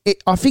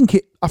I think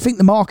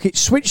the market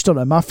switched on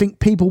them. I think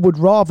people would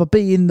rather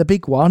be in the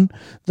big one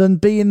than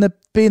be in the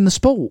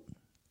Sport.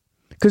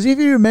 Because if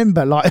you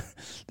remember, like,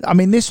 I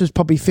mean, this was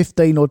probably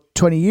 15 or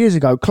 20 years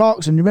ago.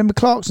 Clarkson, you remember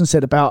Clarkson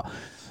said about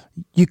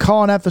you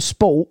can't have a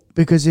Sport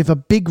because if a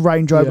big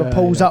Range Rover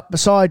pulls up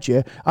beside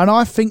you, and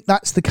I think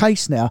that's the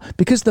case now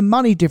because the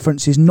money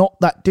difference is not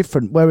that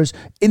different. Whereas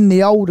in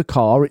the older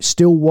car, it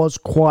still was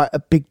quite a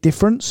big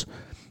difference.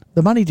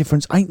 The money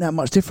difference ain't that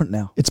much different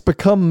now. It's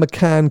become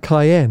McLaren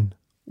Cayenne,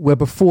 where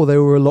before they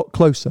were a lot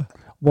closer.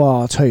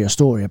 Well, I'll tell you a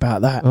story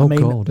about that. Oh, I mean,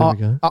 God,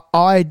 there we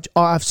go.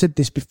 I've said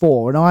this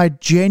before, and I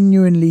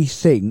genuinely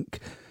think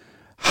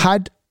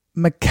had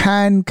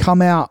McLaren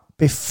come out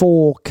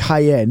before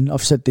Cayenne,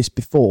 I've said this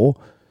before,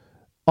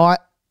 I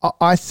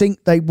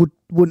think they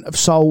wouldn't have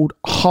sold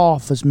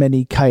half as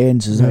many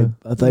Cayennes as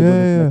they would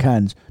have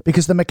McLarens.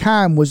 Because the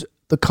McLaren was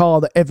the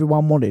car that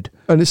everyone wanted.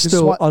 And it's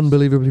still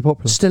unbelievably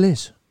popular. Still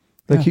is.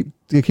 They keep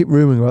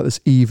rumoring about this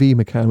EV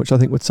McLaren, which I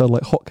think would sell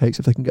like hotcakes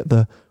if they can get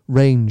the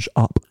range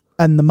up.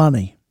 And the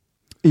money.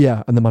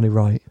 Yeah, and the money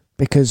right.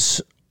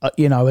 Because,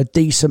 a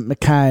decent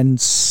McLaren,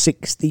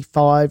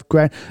 65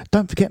 grand.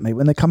 Don't forget, mate,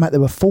 when they come out, they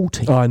were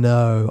 40. I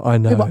know.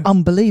 They were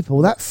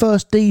unbelievable. That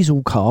first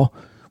diesel car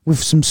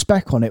with some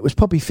spec on it was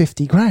probably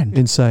 50 grand.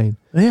 Insane.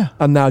 Yeah.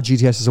 And now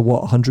GTS is a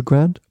what, 100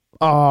 grand?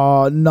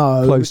 Oh,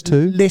 no. Close to?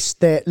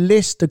 List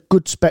the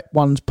good spec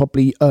ones,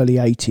 probably early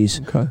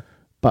 80s. Okay.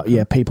 But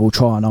yeah, people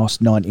try and ask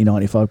 90,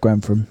 95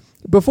 grand for them.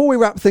 Before we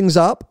wrap things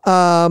up...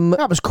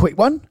 that was a quick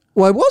one.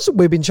 Well, it was.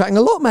 We've been chatting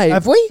a lot, mate.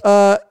 Have we?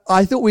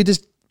 I thought we'd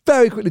just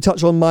very quickly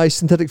touch on my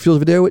synthetic fuels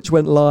video, which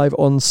went live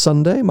on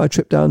Sunday. My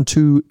trip down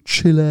to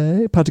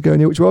Chile,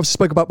 Patagonia, which we obviously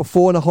spoke about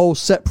before in a whole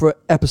separate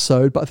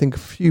episode, but I think a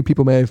few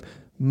people may have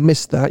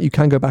missed that. You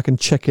can go back and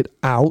check it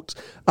out.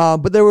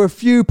 But there were a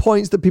few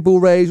points that people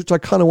raised, which I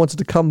kind of wanted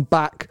to come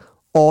back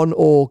on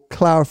or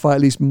clarify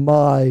at least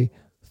my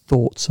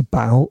thoughts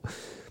about.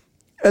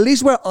 At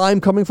least where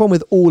I'm coming from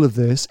with all of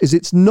this is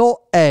it's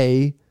not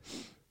a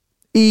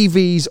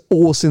EVs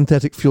or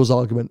synthetic fuels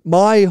argument.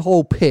 My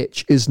whole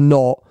pitch is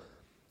not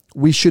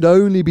we should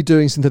only be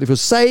doing synthetic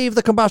fuels. Save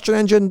the combustion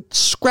engine,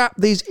 scrap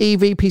these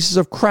EV pieces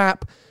of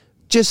crap,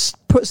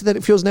 just put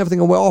synthetic fuels and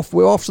everything and we're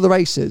off to the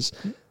races.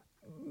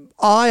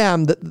 I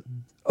am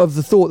of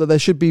the thought that there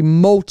should be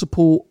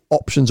multiple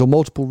options or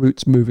multiple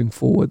routes moving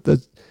forward.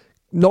 There's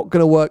not going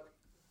to work.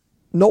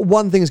 Not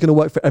one thing is going to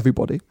work for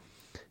everybody.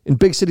 In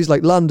big cities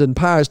like London,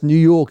 Paris, New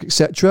York,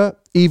 etc.,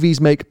 EVs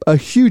make a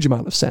huge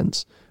amount of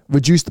sense.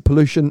 Reduce the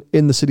pollution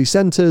in the city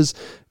centres,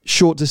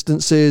 short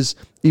distances,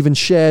 even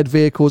shared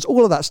vehicles,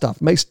 all of that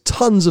stuff makes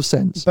tons of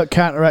sense. But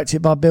counteract it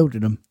by building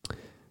them.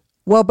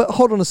 Well, but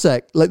hold on a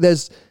sec. Like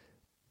there's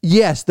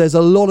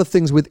a lot of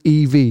things with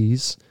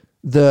EVs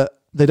that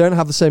they don't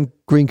have the same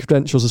green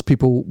credentials as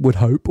people would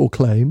hope or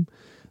claim.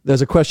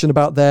 There's a question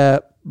about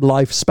their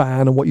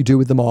lifespan and what you do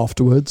with them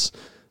afterwards.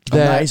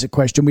 That is a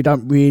question. We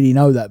don't really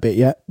know that bit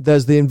yet.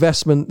 There's the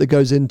investment that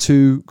goes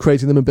into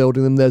creating them and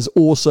building them. There's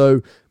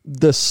also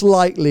the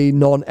slightly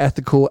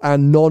non-ethical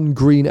and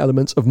non-green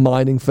elements of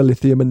mining for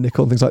lithium and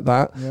nickel and things like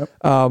that,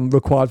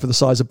 required for the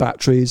size of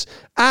batteries.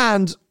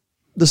 And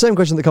the same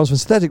question that comes from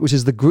synthetic, which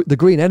is the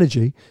green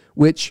energy,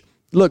 which,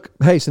 look,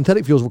 hey,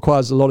 synthetic fuels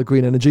requires a lot of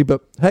green energy,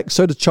 but heck,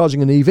 so does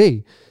charging an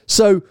EV.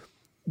 So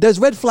there's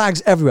red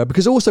flags everywhere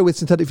because also with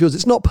synthetic fuels,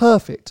 it's not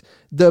perfect.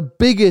 The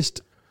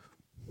biggest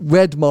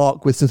red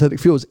mark with synthetic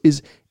fuels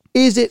is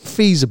it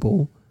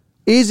feasible?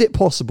 Is it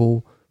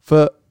possible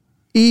for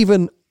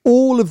even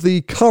all of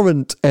the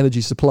current energy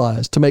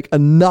suppliers to make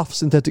enough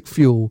synthetic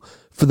fuel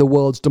for the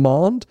world's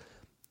demand?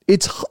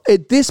 It's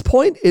at this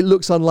point, it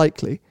looks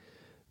unlikely.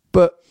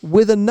 But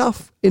with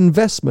enough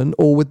investment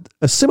or with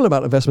a similar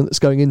amount of investment that's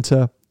going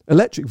into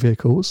electric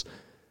vehicles,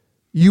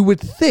 you would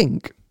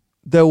think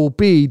there will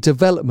be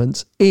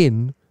developments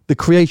in the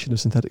creation of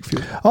synthetic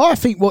fuel. I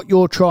think what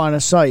you're trying to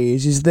say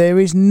is there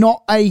is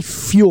not a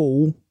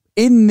fuel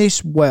in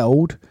this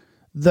world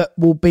that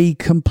will be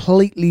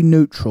completely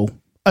neutral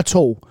at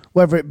all.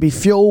 Whether it be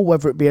fuel,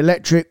 whether it be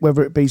electric,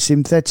 whether it be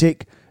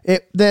synthetic,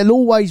 there'll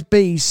always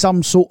be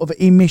some sort of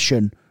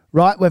emission,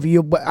 right? Whether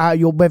you're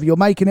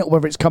making it or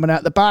whether it's coming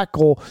out the back,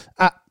 or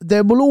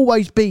there will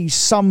always be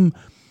some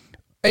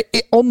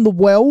on the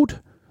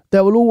world.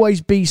 There will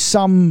always be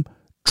some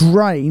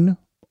drain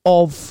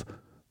of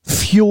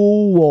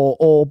fuel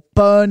or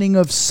burning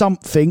of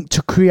something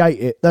to create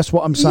it. That's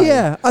what I'm saying.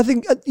 Yeah, I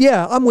think.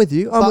 I'm with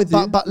you.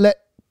 But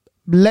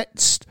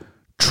let's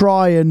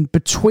try and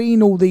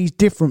between all these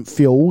different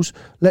fuels,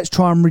 let's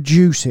try and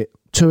reduce it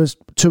to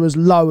as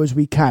low as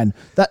we can.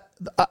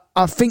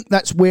 I think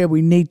that's where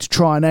we need to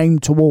try and aim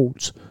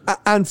towards.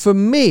 And for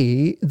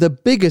me, the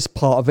biggest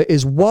part of it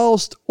is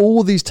whilst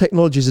all these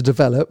technologies are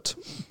developed,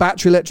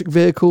 battery electric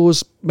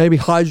vehicles, maybe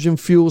hydrogen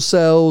fuel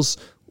cells,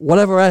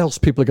 whatever else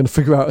people are going to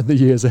figure out in the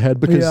years ahead,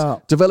 because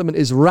development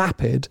is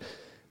rapid.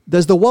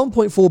 There's the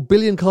 1.4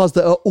 billion cars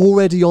that are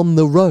already on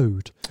the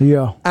road.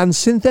 Yeah. And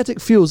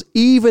synthetic fuels,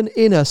 even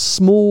in a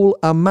small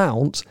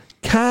amount,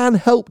 can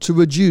help to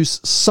reduce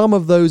some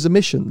of those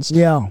emissions.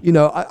 Yeah.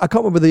 I can't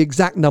remember the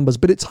exact numbers,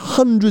 but it's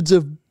hundreds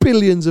of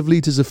billions of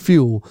litres of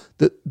fuel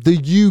that the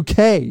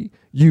UK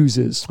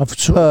uses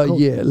per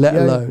year, let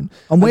alone.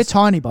 And we're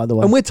tiny, by the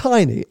way. And we're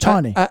tiny.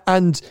 Tiny.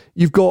 And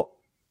you've got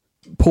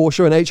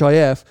Porsche and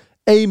HIF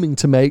aiming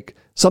to make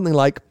something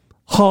like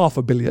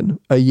 500 million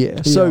a year.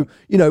 Yeah. So,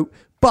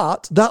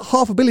 but that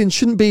 500 million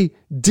shouldn't be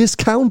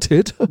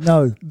discounted.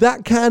 No.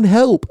 That can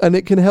help, and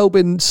it can help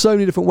in so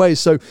many different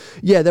ways. So,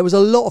 yeah, there was a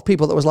lot of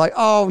people that was like,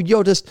 oh,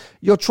 you're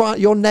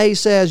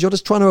naysayers, you're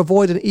just trying to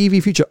avoid an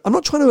EV future. I'm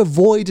not trying to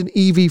avoid an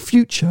EV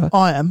future.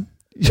 I am.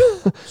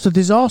 It's a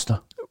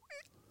disaster.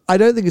 I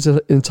don't think it's an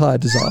entire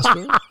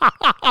disaster.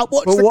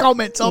 Watch the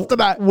comments after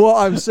that. What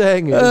I'm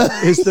saying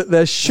is that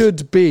there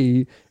should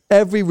be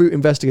every route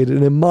investigated,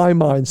 and in my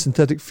mind,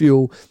 synthetic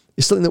fuel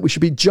is something that we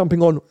should be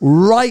jumping on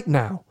right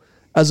now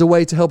as a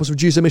way to help us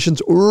reduce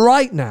emissions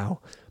right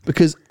now.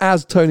 Because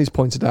as Tony's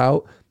pointed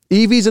out,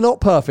 EVs are not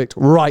perfect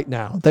right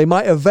now. They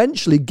might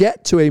eventually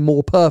get to a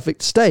more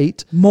perfect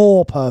state.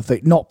 More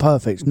perfect, not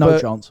perfect. No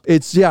chance.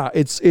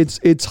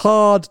 It's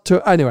hard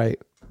to... Anyway,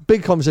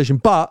 big conversation.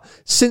 But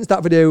since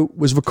that video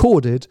was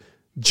recorded,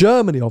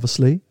 Germany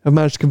obviously have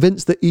managed to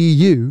convince the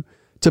EU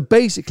to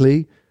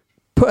basically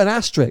put an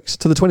asterisk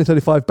to the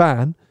 2035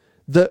 ban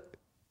that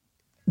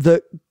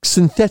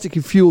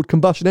synthetically fueled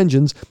combustion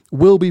engines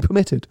will be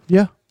permitted.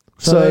 Yeah.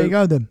 So there you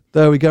go then.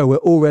 There we go. We're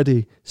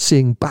already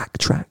seeing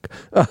backtrack,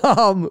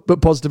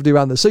 but positivity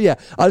around this. So yeah,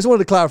 I just wanted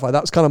to clarify.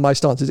 That's kind of my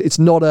stance. It's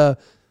not a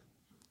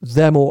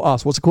them or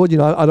us. What's it called?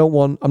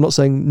 I'm not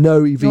saying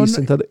no EV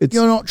synthetic.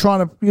 You're not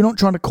trying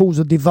to cause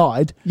a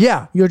divide.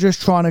 Yeah. You're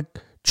just trying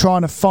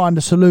to find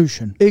a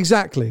solution.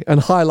 Exactly.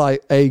 And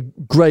highlight a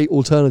great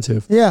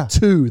alternative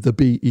to the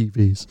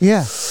BEVs.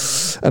 Yeah.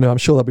 Anyway, I'm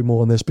sure there'll be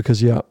more on this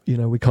because,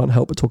 we can't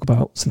help but talk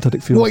about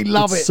synthetic fuels. We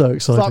love it. So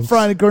exciting. It's like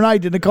throwing a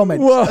grenade in the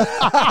comments.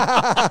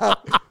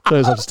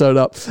 Those have to stir it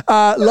up.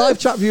 Live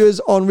chat viewers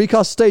on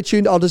Recast, stay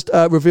tuned. I'll just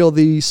reveal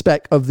the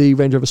spec of the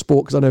Range Rover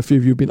Sport because I know a few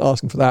of you have been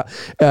asking for that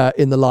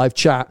in the live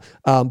chat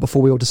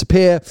before we all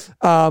disappear.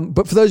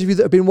 But for those of you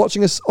that have been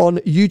watching us on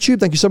YouTube,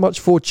 thank you so much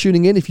for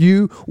tuning in. If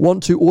you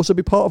want to also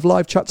be part of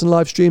live chats and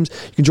live streams,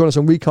 you can join us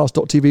on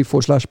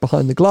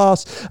recast.tv/behind the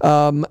glass.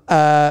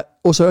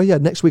 Also,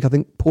 next week, I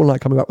think Paul and I are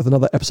coming back with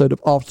another episode of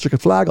After the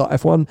Checkered Flag, our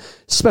F1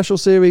 special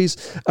series.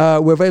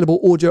 We're available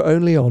audio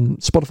only on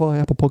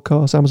Spotify, Apple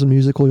Podcasts, Amazon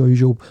Music, all your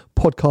usual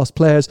podcast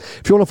players.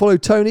 If you want to follow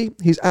Tony,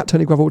 he's at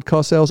Tony Gravelwood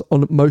Car Sales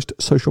on most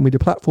social media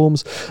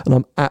platforms, and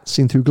I'm at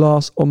Seen Through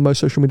Glass on most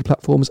social media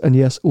platforms. And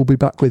yes, we'll be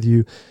back with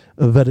you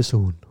very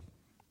soon.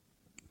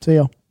 See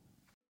ya.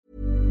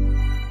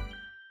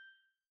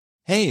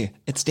 Hey,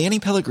 it's Danny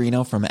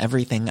Pellegrino from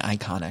Everything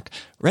Iconic.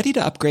 Ready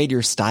to upgrade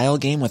your style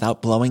game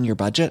without blowing your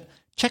budget?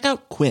 Check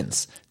out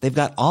Quince. They've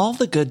got all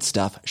the good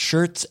stuff,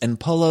 shirts and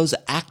polos,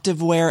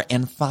 activewear,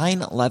 and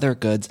fine leather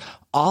goods,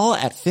 all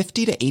at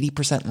 50 to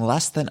 80%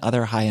 less than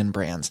other high-end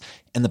brands.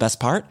 And the best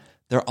part?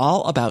 They're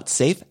all about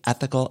safe,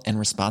 ethical, and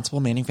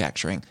responsible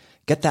manufacturing.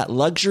 Get that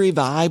luxury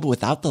vibe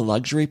without the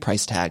luxury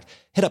price tag.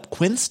 Hit up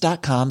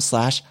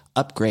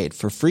quince.com/upgrade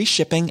for free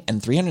shipping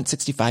and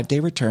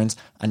 365-day returns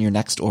on your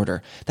next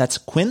order. That's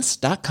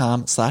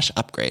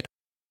quince.com/upgrade.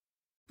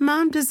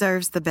 Mom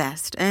deserves the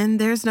best, and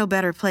there's no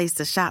better place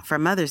to shop for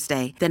Mother's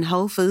Day than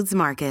Whole Foods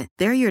Market.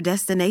 They're your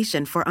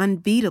destination for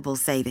unbeatable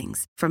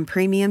savings, from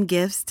premium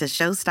gifts to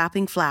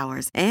show-stopping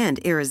flowers and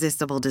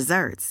irresistible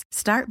desserts.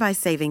 Start by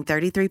saving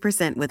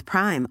 33% with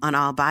Prime on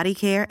all body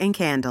care and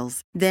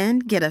candles. Then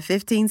get a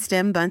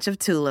 15-stem bunch of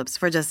tulips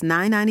for just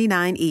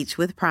 $9.99 each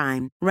with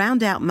Prime.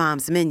 Round out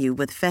Mom's menu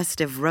with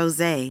festive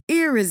rosé,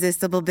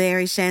 irresistible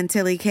berry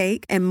chantilly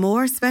cake, and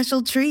more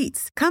special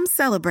treats. Come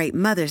celebrate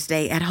Mother's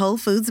Day at Whole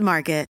Foods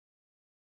Market.